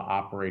able to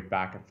operate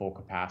back at full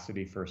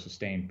capacity for a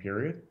sustained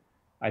period,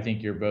 I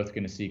think you're both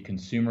going to see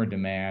consumer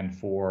demand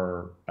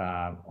for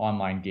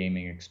online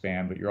gaming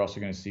expand, but you're also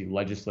going to see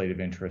legislative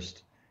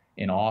interest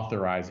in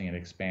authorizing it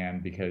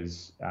expand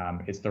because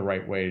it's the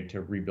right way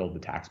to rebuild the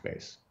tax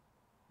base.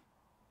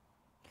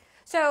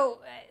 So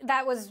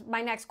that was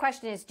my next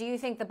question is, do you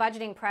think the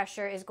budgeting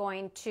pressure is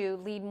going to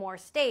lead more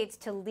states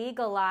to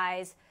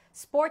legalize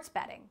sports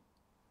betting?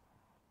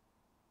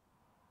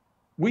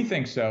 We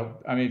think so.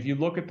 I mean, if you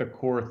look at the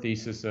core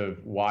thesis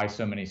of why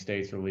so many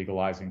states are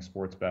legalizing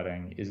sports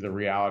betting, is the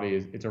reality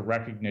is it's a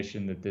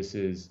recognition that this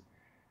is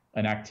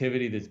an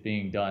activity that's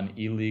being done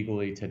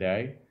illegally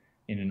today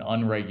in an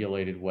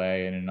unregulated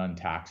way and an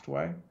untaxed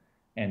way.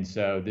 And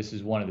so this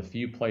is one of the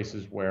few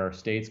places where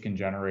states can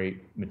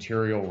generate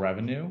material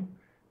revenue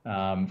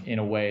in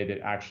a way that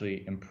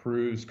actually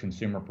improves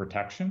consumer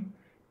protection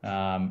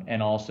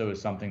and also is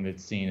something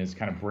that's seen as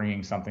kind of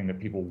bringing something that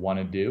people want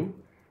to do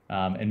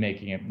and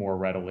making it more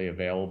readily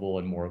available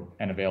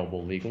and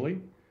available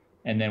legally.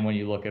 And then when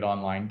you look at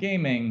online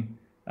gaming,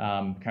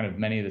 kind of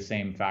many of the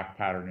same fact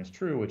pattern is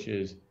true, which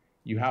is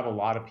you have a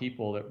lot of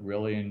people that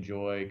really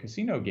enjoy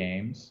casino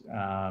games.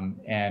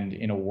 And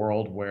in a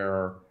world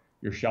where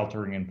you're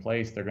sheltering in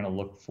place, they're going to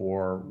look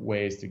for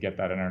ways to get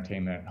that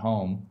entertainment at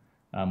home,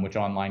 which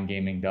online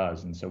gaming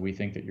does. And so we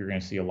think that you're going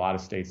to see a lot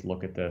of states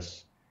look at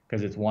this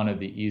because it's one of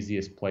the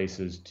easiest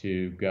places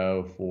to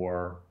go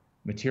for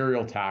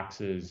material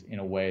taxes in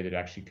a way that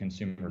actually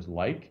consumers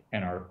like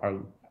and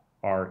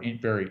are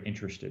very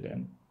interested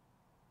in.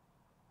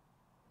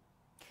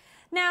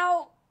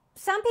 Now,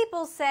 some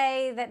people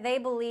say that they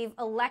believe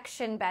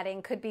election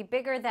betting could be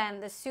bigger than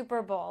the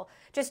Super Bowl.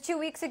 Just 2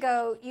 weeks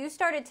ago, you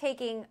started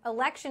taking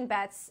election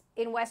bets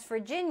in West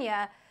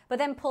Virginia, but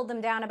then pulled them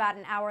down about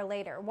an hour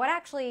later. What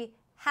actually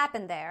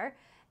happened there?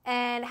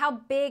 And how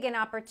big an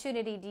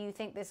opportunity do you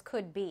think this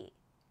could be?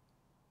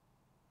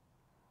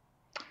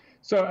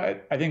 So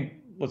I think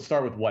let's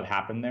start with what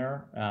happened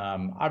there.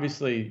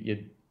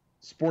 Obviously,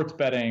 sports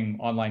betting,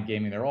 online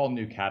gaming, they're all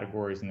new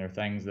categories, and they're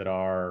things that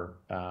are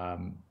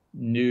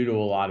new to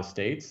a lot of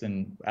states.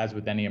 And as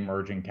with any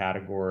emerging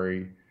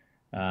category,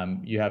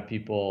 you have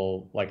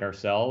people like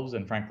ourselves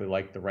and frankly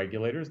like the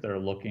regulators that are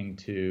looking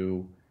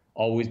to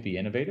always be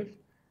innovative.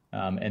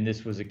 And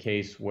this was a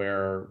case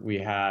where we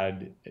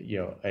had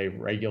a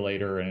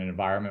regulator in an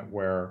environment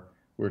where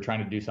we were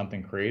trying to do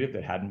something creative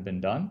that hadn't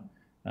been done.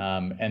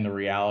 And the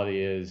reality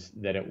is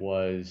that it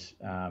was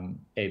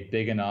a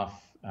big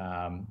enough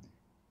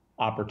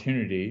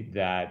opportunity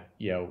that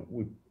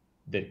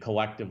that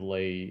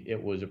collectively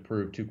it was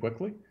approved too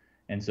quickly,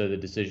 and so the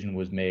decision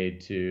was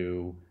made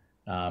to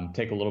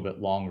take a little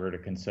bit longer to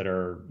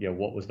consider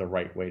what was the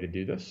right way to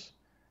do this.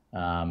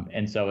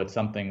 And so it's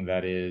something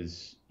that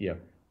is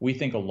we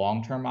think a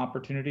long-term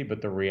opportunity,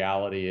 but the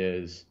reality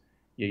is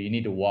you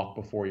need to walk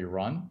before you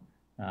run.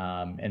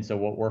 And so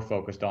what we're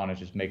focused on is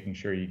just making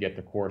sure you get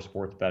the core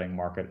sports betting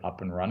market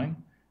up and running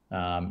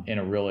in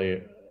a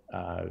really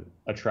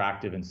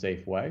attractive and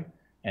safe way.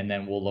 And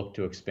then we'll look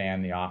to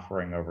expand the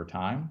offering over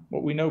time.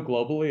 What we know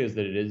globally is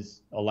that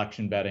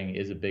election betting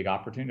is a big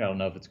opportunity. I don't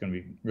know if it's going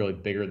to be really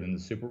bigger than the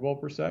Super Bowl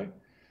per se.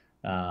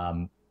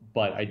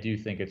 But I do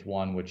think it's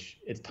one which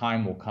its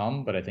time will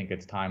come, but I think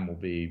its time will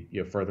be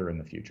further in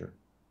the future.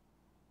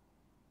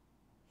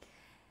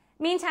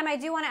 Meantime, I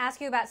do want to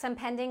ask you about some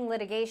pending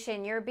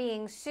litigation. You're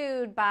being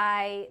sued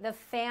by the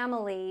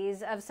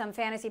families of some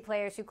fantasy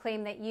players who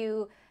claim that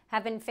you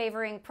have been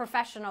favoring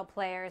professional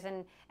players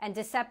and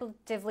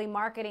deceptively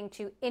marketing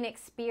to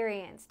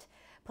inexperienced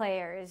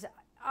players.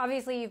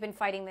 Obviously, you've been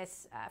fighting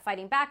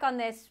back on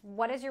this.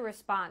 What is your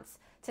response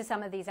to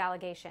some of these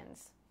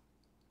allegations?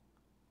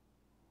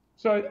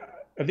 So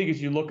I think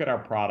as you look at our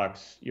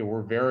products,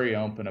 we're very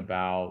open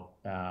about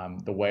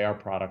the way our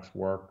products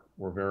work.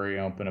 We're very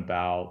open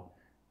about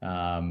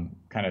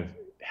kind of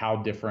how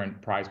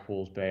different prize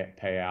pools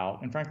pay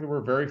out. And frankly, we're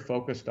very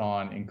focused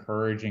on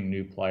encouraging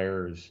new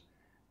players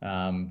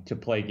to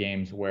play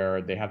games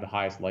where they have the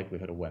highest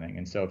likelihood of winning.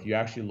 And so if you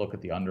actually look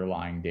at the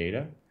underlying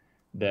data,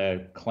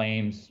 the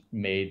claims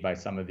made by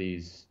some of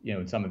these,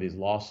 in some of these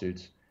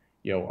lawsuits,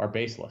 are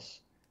baseless.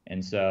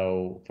 And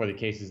so for the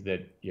cases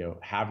that,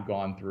 have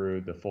gone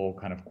through the full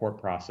kind of court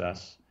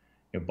process,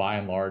 by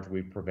and large,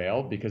 we've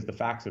prevailed because the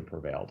facts have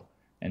prevailed.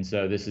 And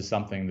so this is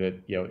something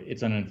that,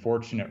 it's an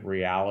unfortunate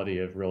reality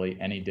of really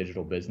any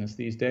digital business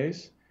these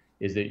days,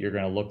 is that you're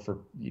going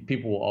to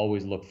people will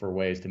always look for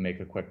ways to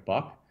make a quick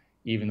buck,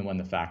 even when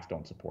the facts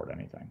don't support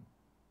anything.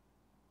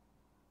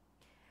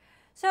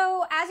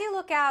 So as you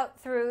look out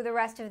through the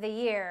rest of the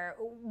year,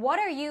 what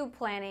are you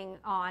planning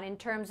on in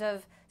terms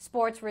of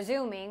sports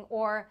resuming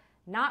or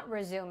not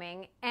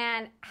resuming,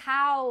 and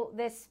how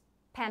this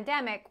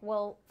pandemic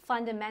will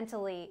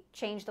fundamentally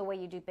change the way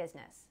you do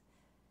business?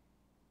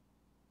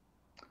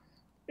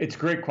 It's a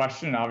great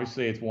question.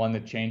 Obviously, it's one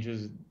that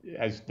changes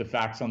as the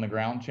facts on the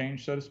ground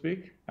change, so to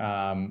speak.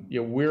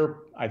 We're,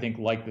 I think,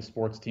 like the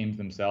sports teams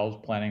themselves,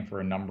 planning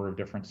for a number of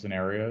different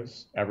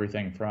scenarios.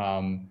 Everything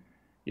from,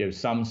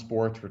 some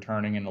sports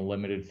returning in a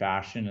limited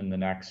fashion in the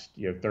next,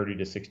 30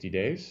 to 60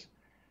 days,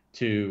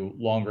 to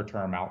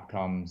longer-term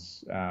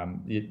outcomes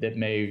that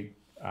may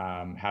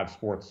have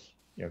sports,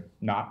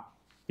 not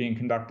being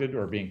conducted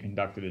or being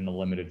conducted in a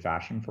limited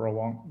fashion for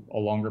a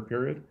longer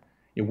period.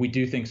 We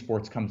do think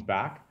sports comes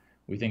back.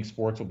 We think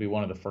sports will be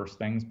one of the first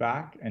things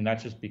back, and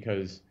that's just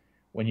because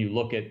when you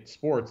look at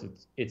sports,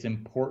 it's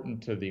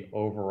important to the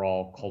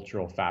overall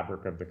cultural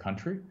fabric of the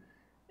country.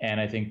 And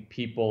I think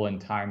people in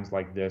times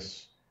like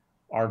this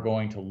are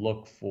going to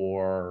look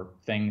for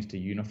things to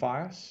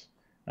unify us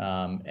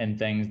and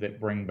things that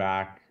bring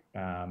back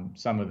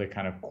some of the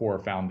kind of core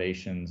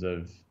foundations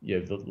of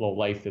the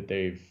life that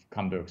they've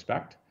come to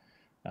expect.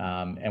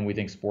 And we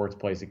think sports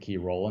plays a key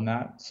role in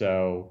that.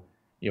 So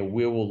we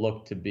will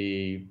look to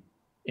be,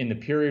 in the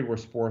period where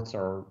sports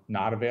are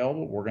not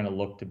available, we're going to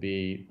look to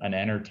be an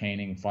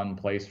entertaining, fun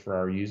place for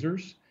our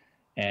users,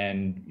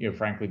 and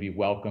frankly, be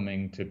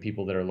welcoming to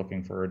people that are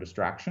looking for a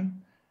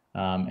distraction.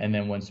 And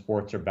then when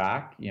sports are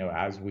back,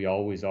 as we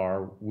always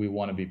are, we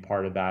want to be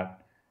part of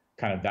that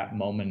kind of that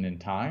moment in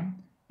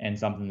time, and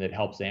something that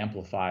helps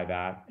amplify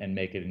that and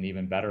make it an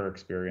even better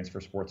experience for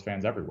sports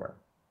fans everywhere.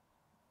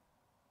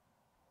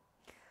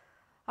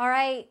 All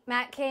right,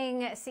 Matt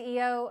King,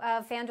 CEO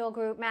of FanDuel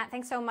Group. Matt,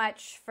 thanks so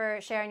much for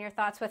sharing your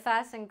thoughts with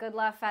us, and good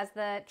luck as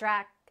the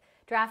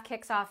draft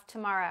kicks off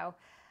tomorrow.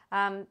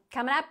 Coming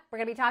up, we're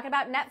going to be talking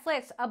about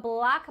Netflix, a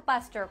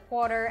blockbuster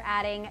quarter,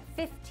 adding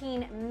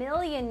 15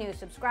 million new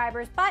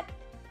subscribers. But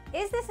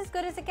is this as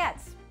good as it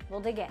gets?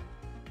 We'll dig in.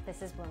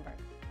 This is Bloomberg.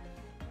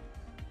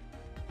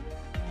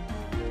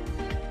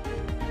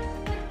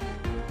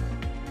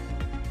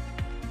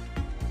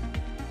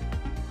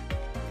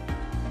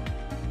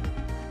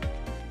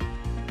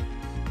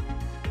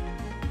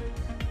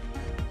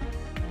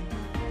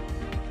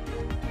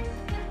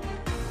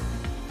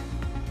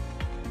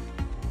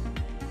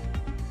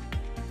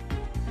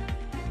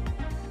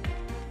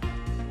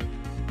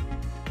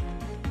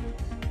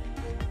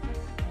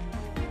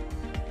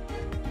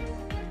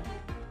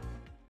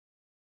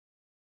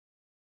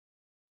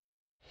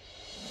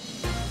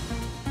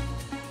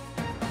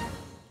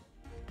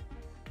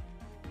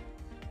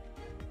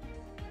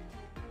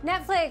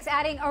 Netflix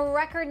adding a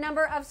record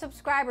number of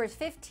subscribers,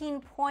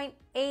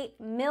 15.8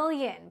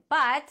 million.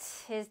 But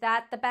is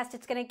that the best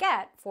it's going to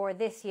get for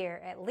this year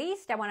at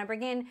least? I want to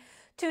bring in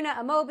Tuna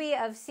Amobi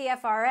of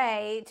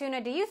CFRA. Tuna,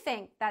 do you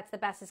think that's the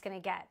best it's going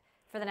to get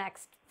for the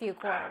next few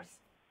quarters?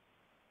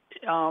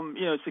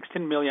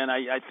 16 million,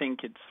 I think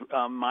it's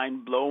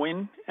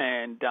mind-blowing.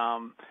 And,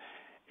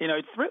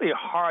 it's really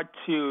hard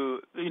to,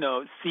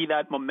 see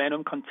that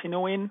momentum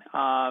continuing,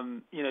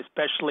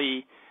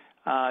 especially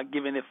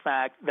given the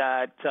fact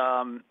that,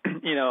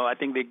 I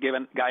think they've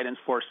given guidance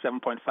for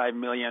 7.5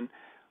 million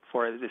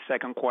for the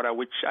second quarter,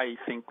 which I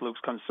think looks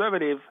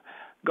conservative.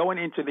 Going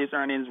into these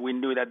earnings, we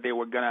knew that they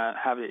were going to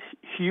have a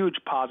huge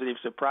positive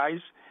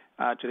surprise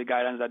to the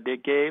guidance that they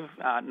gave,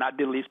 not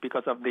the least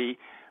because of the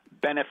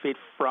benefit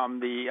from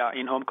the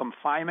in-home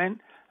confinement.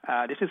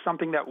 This is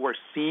something that we're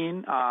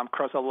seeing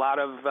across a lot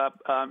of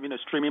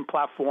streaming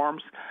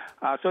platforms.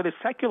 So the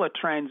secular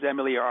trends,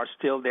 Emily, are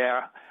still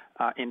there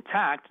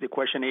intact. The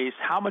question is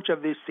how much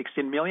of this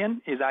 16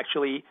 million is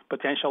actually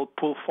potential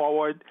pull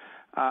forward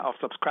of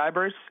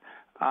subscribers.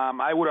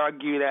 I would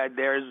argue that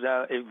there's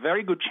a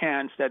very good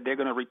chance that they're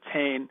going to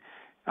retain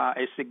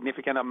a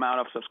significant amount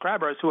of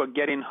subscribers who are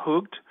getting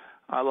hooked.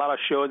 A lot of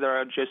shows that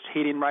are just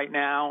hitting right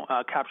now,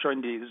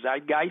 capturing the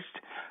zeitgeist.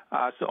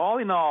 So all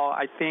in all,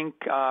 I think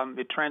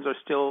the trends are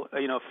still,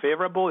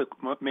 favorable.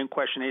 The main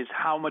question is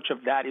how much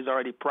of that is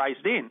already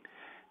priced in.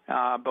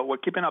 But we're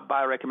keeping up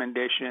buy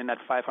recommendation at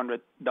 $500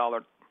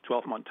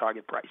 12-month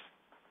target price.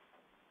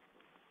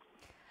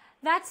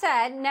 That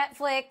said,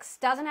 Netflix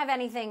doesn't have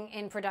anything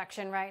in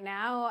production right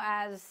now,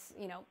 as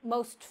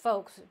most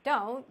folks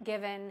don't,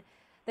 given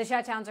the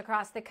shutdowns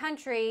across the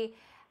country.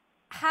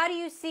 How do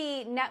you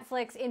see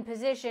Netflix in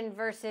position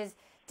versus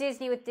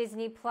Disney with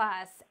Disney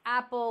Plus,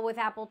 Apple with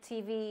Apple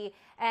TV,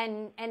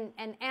 and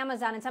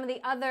Amazon and some of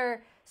the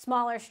other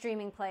smaller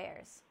streaming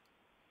players?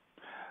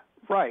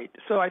 Right.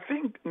 So I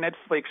think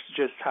Netflix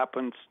just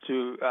happens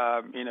to,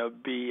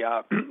 be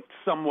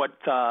somewhat,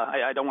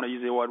 I don't want to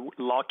use the word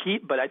lucky,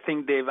 but I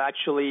think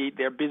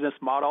their business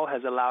model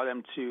has allowed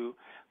them to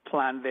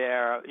plan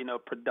their,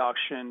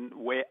 production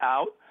way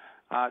out.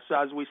 So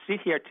as we see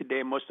here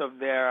today, most of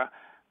their,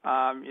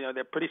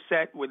 they're pretty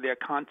set with their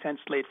content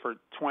slate for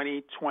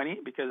 2020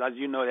 because, as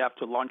you know, they have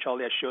to launch all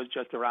their shows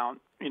just around,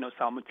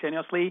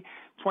 simultaneously.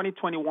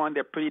 2021,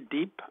 they're pretty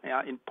deep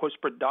in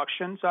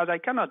post-production. So as I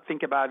kind of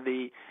think about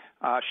the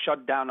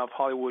shutdown of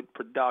Hollywood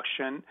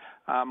production,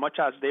 much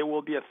as they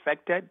will be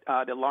affected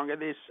the longer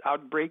this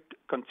outbreak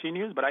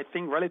continues. But I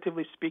think,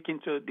 relatively speaking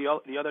to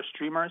the other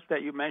streamers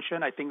that you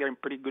mentioned, I think they're in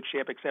pretty good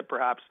shape, except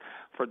perhaps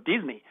for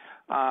Disney.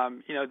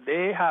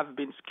 They have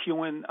been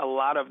skewing a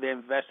lot of their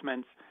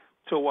investments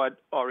toward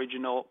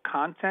original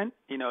content.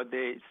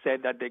 They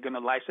said that they're going to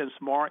license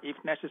more if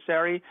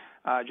necessary,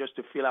 just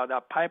to fill out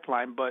that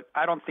pipeline. But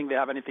I don't think they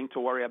have anything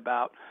to worry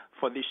about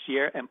for this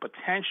year and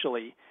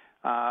potentially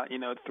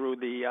through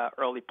the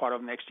early part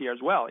of next year as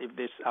well, if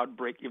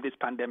this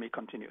pandemic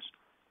continues.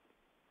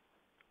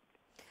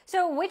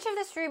 So which of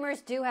the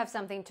streamers do have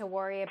something to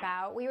worry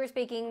about? We were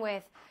speaking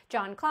with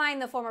John Klein,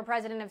 the former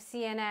president of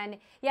CNN,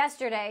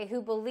 yesterday,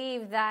 who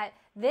believed that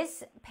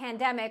this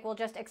pandemic will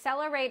just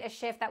accelerate a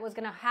shift that was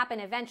going to happen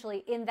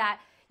eventually, in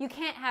that you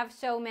can't have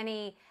so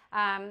many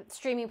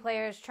streaming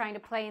players trying to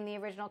play in the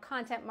original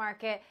content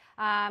market.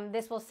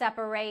 This will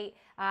separate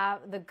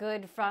the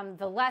good from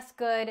the less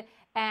good,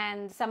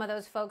 and some of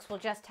those folks will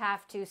just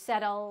have to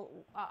settle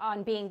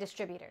on being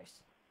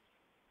distributors.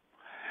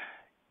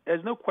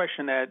 There's no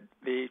question that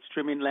the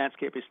streaming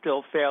landscape is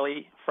still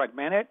fairly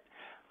fragmented.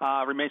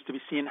 Remains to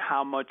be seen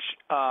how much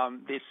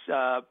this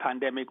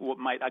pandemic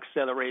might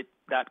accelerate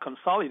that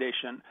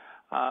consolidation.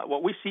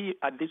 What we see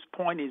at this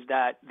point is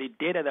that the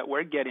data that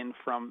we're getting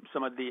from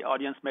some of the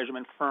audience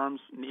measurement firms,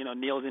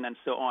 Nielsen and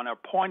so on, are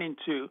pointing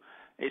to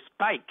a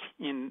spike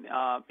in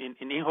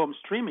in-home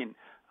streaming,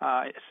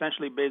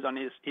 essentially based on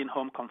this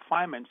in-home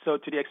confinement. So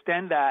to the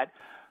extent that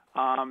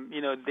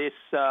this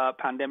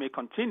pandemic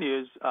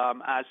continues,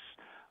 as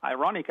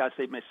ironic as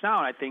it may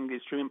sound, I think the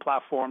streaming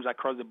platforms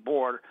across the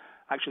board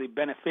actually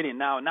benefiting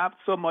now. Not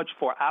so much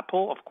for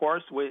Apple, of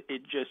course.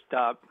 It just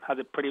has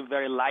a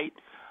very light,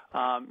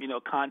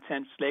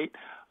 content slate.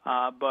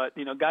 But,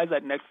 guys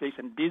like Netflix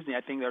and Disney, I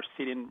think they're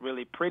sitting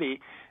really pretty.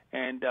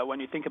 And when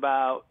you think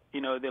about,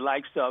 the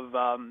likes of,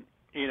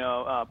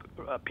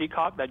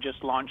 Peacock that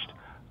just launched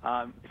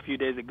a few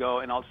days ago,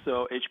 and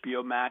also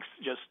HBO Max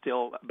just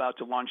still about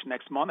to launch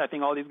next month. I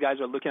think all these guys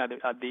are looking at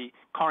the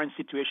current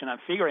situation and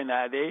figuring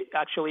that they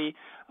actually,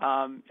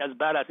 as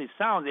bad as it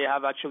sounds, they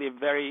have actually a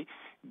very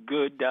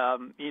good,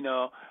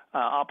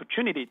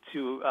 opportunity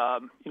to,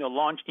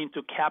 launch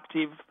into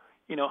captive,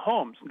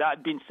 homes.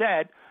 That being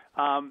said,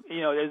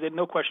 there's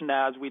no question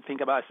that as we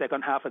think about the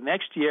second half of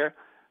next year,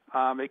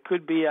 it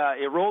could be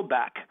a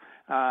rollback,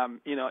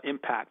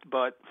 impact.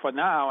 But for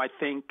now, I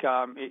think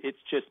it's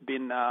just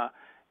been a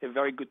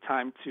very good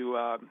time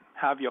to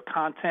have your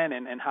content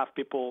and have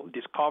people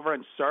discover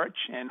and search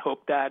and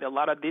hope that a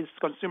lot of these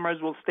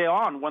consumers will stay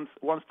on once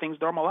things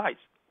normalize.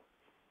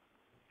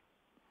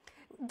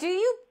 Do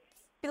you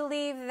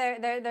believe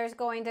there's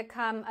going to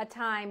come a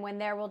time when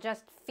there will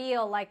just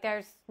feel like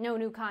there's no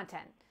new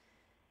content?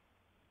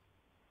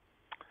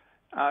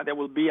 There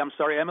will be, I'm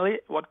sorry, Emily,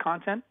 what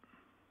content?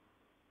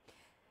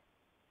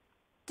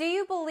 Do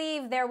you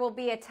believe there will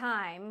be a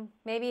time,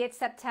 maybe it's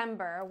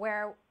September,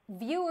 where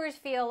viewers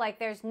feel like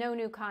there's no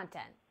new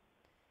content?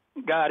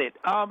 Got it.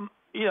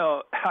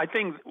 I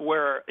think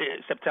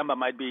September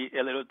might be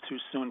a little too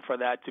soon for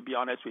that, to be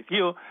honest with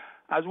you.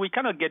 As we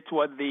kind of get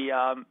toward the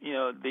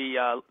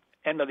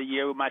end of the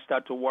year, we might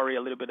start to worry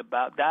a little bit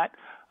about that.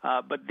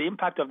 But the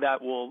impact of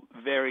that will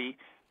vary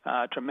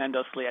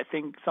tremendously. I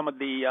think some of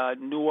the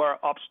newer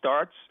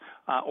upstarts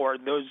or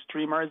those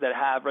streamers that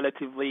have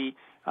relatively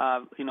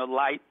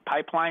light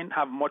pipeline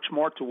have much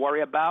more to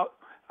worry about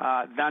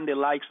than the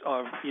likes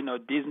of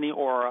Disney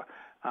or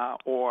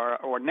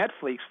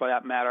Netflix, for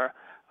that matter,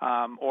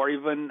 or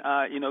even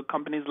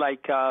companies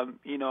like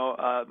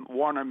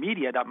Warner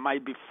Media that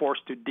might be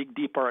forced to dig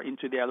deeper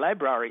into their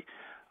library.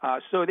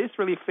 So this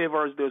really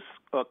favors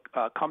those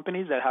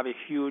companies that have a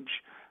huge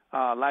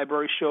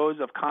library shows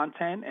of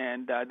content,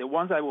 and the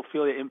ones that will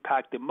feel the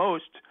impact the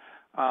most,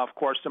 of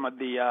course, some of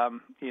the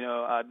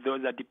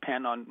those that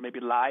depend on maybe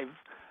live,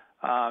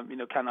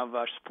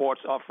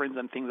 sports offerings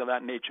and things of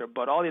that nature.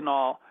 But all in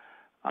all,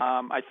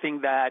 I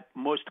think that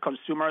most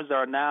consumers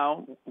are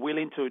now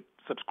willing to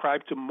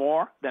subscribe to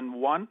more than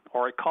one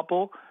or a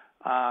couple,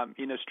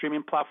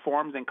 streaming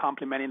platforms, and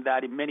complementing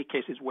that in many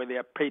cases where they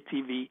are pay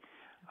TV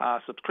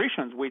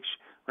subscriptions, which,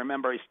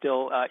 remember, is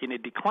still in a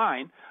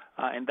decline,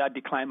 and that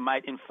decline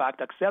might, in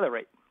fact,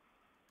 accelerate.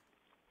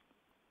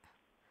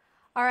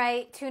 All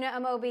right, Tuna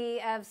Amobi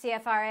of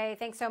CFRA,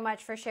 thanks so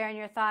much for sharing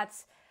your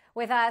thoughts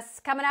with us.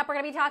 Coming up, we're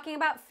going to be talking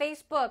about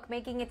Facebook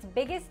making its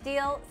biggest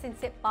deal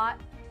since it bought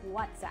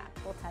WhatsApp.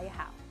 We'll tell you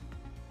how.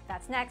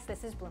 That's next.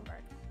 This is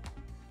Bloomberg.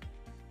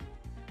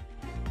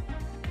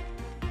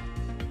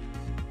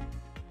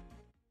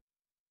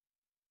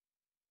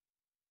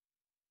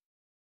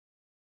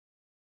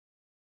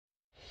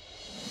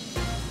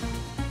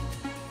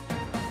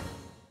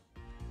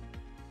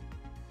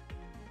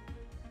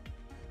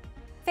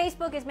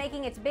 Facebook is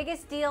making its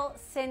biggest deal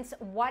since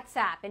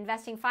WhatsApp,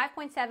 investing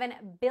 $5.7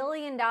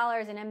 billion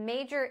in a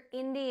major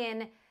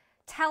Indian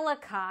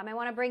telecom. I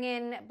want to bring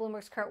in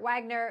Bloomberg's Kurt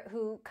Wagner,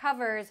 who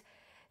covers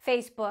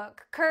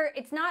Facebook. Kurt,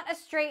 it's not a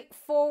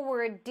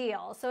straightforward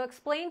deal. So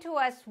explain to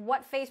us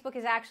what Facebook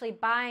is actually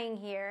buying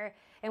here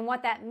and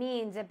what that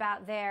means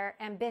about their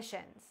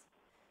ambitions.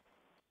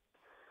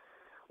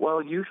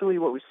 Well, usually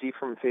what we see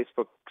from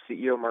Facebook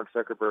CEO Mark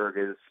Zuckerberg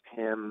is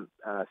him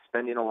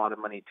spending a lot of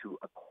money to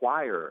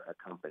acquire a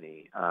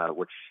company,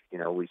 which,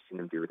 we've seen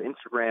him do with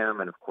Instagram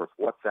and, of course,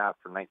 WhatsApp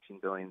for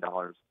 $19 billion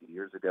a few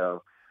years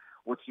ago.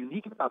 What's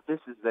unique about this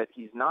is that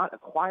he's not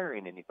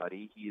acquiring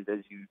anybody. He's, as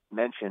you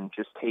mentioned,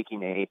 just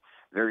taking a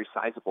very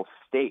sizable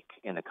stake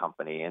in a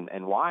company.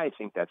 And why I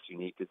think that's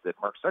unique is that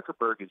Mark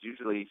Zuckerberg is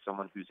usually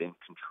someone who's in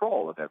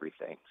control of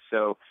everything.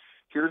 So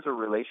here's a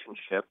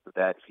relationship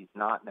that he's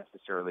not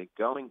necessarily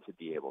going to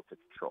be able to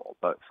control.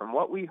 But from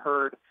what we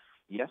heard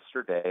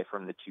yesterday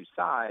from the two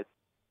sides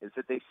is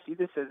that they see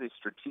this as a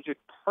strategic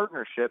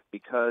partnership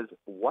because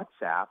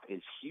WhatsApp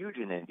is huge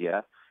in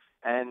India,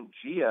 and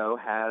Jio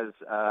has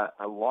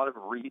a lot of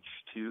reach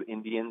to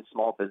Indian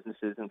small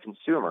businesses and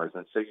consumers.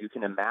 And so you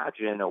can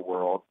imagine a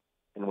world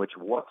in which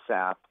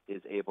WhatsApp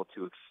is able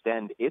to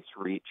extend its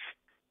reach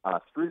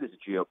through this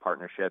Jio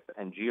partnership,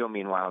 and Jio,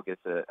 meanwhile,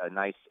 gets a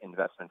nice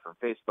investment from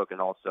Facebook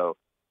and also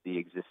the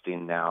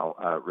existing now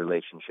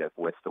relationship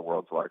with the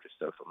world's largest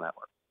social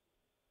network.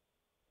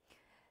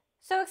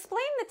 So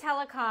explain the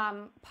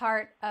telecom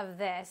part of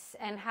this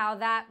and how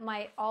that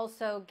might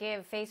also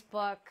give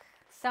Facebook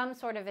some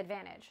sort of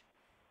advantage.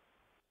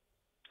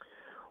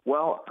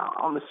 Well,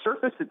 on the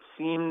surface, it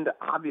seemed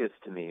obvious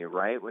to me,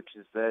 right, which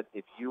is that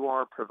if you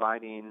are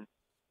providing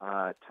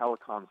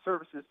telecom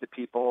services to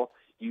people,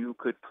 you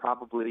could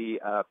probably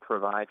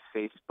provide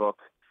Facebook,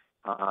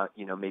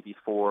 maybe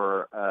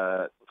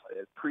for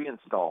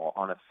pre-install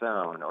on a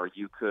phone, or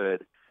you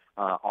could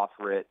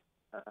offer it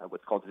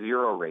what's called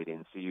zero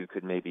rating. So you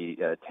could maybe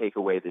take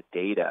away the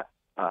data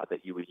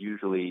that you would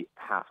usually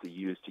have to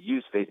use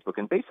Facebook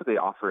and basically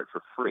offer it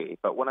for free.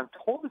 But what I'm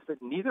told is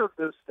that neither of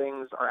those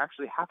things are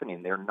actually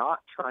happening. They're not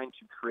trying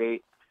to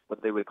create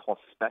what they would call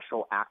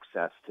special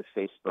access to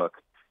Facebook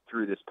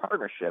through this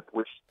partnership,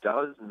 which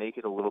does make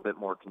it a little bit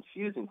more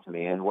confusing to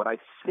me. And what I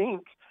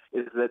think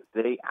is that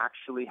they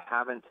actually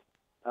haven't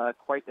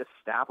quite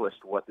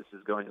established what this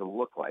is going to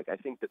look like. I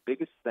think the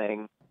biggest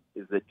thing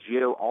is that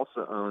Jio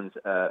also owns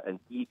an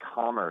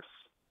e-commerce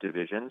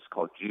division. It's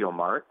called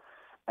JioMart.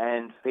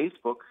 And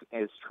Facebook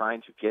is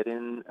trying to get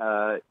in,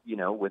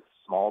 with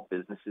small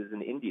businesses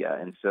in India.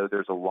 And so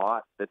there's a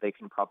lot that they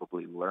can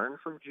probably learn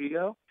from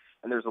Jio.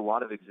 And there's a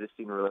lot of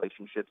existing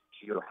relationships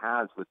Jio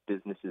has with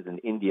businesses in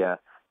India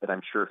that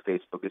I'm sure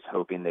Facebook is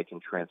hoping they can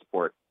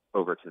transport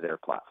over to their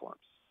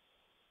platforms.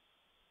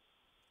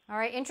 All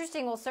right,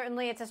 interesting. Well,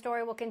 certainly it's a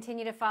story we'll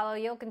continue to follow.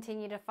 You'll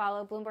continue to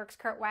follow. Bloomberg's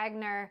Kurt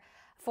Wagner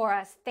for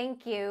us.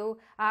 Thank you.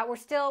 We're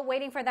still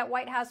waiting for that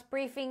White House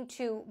briefing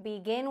to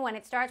begin. When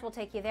it starts, we'll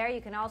take you there.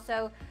 You can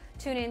also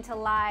tune in to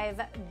Live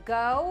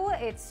Go.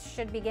 It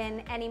should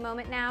begin any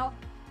moment now.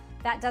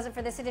 That does it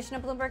for this edition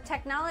of Bloomberg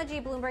Technology.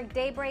 Bloomberg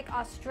Daybreak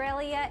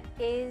Australia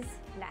is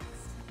next.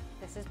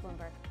 This is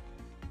Bloomberg.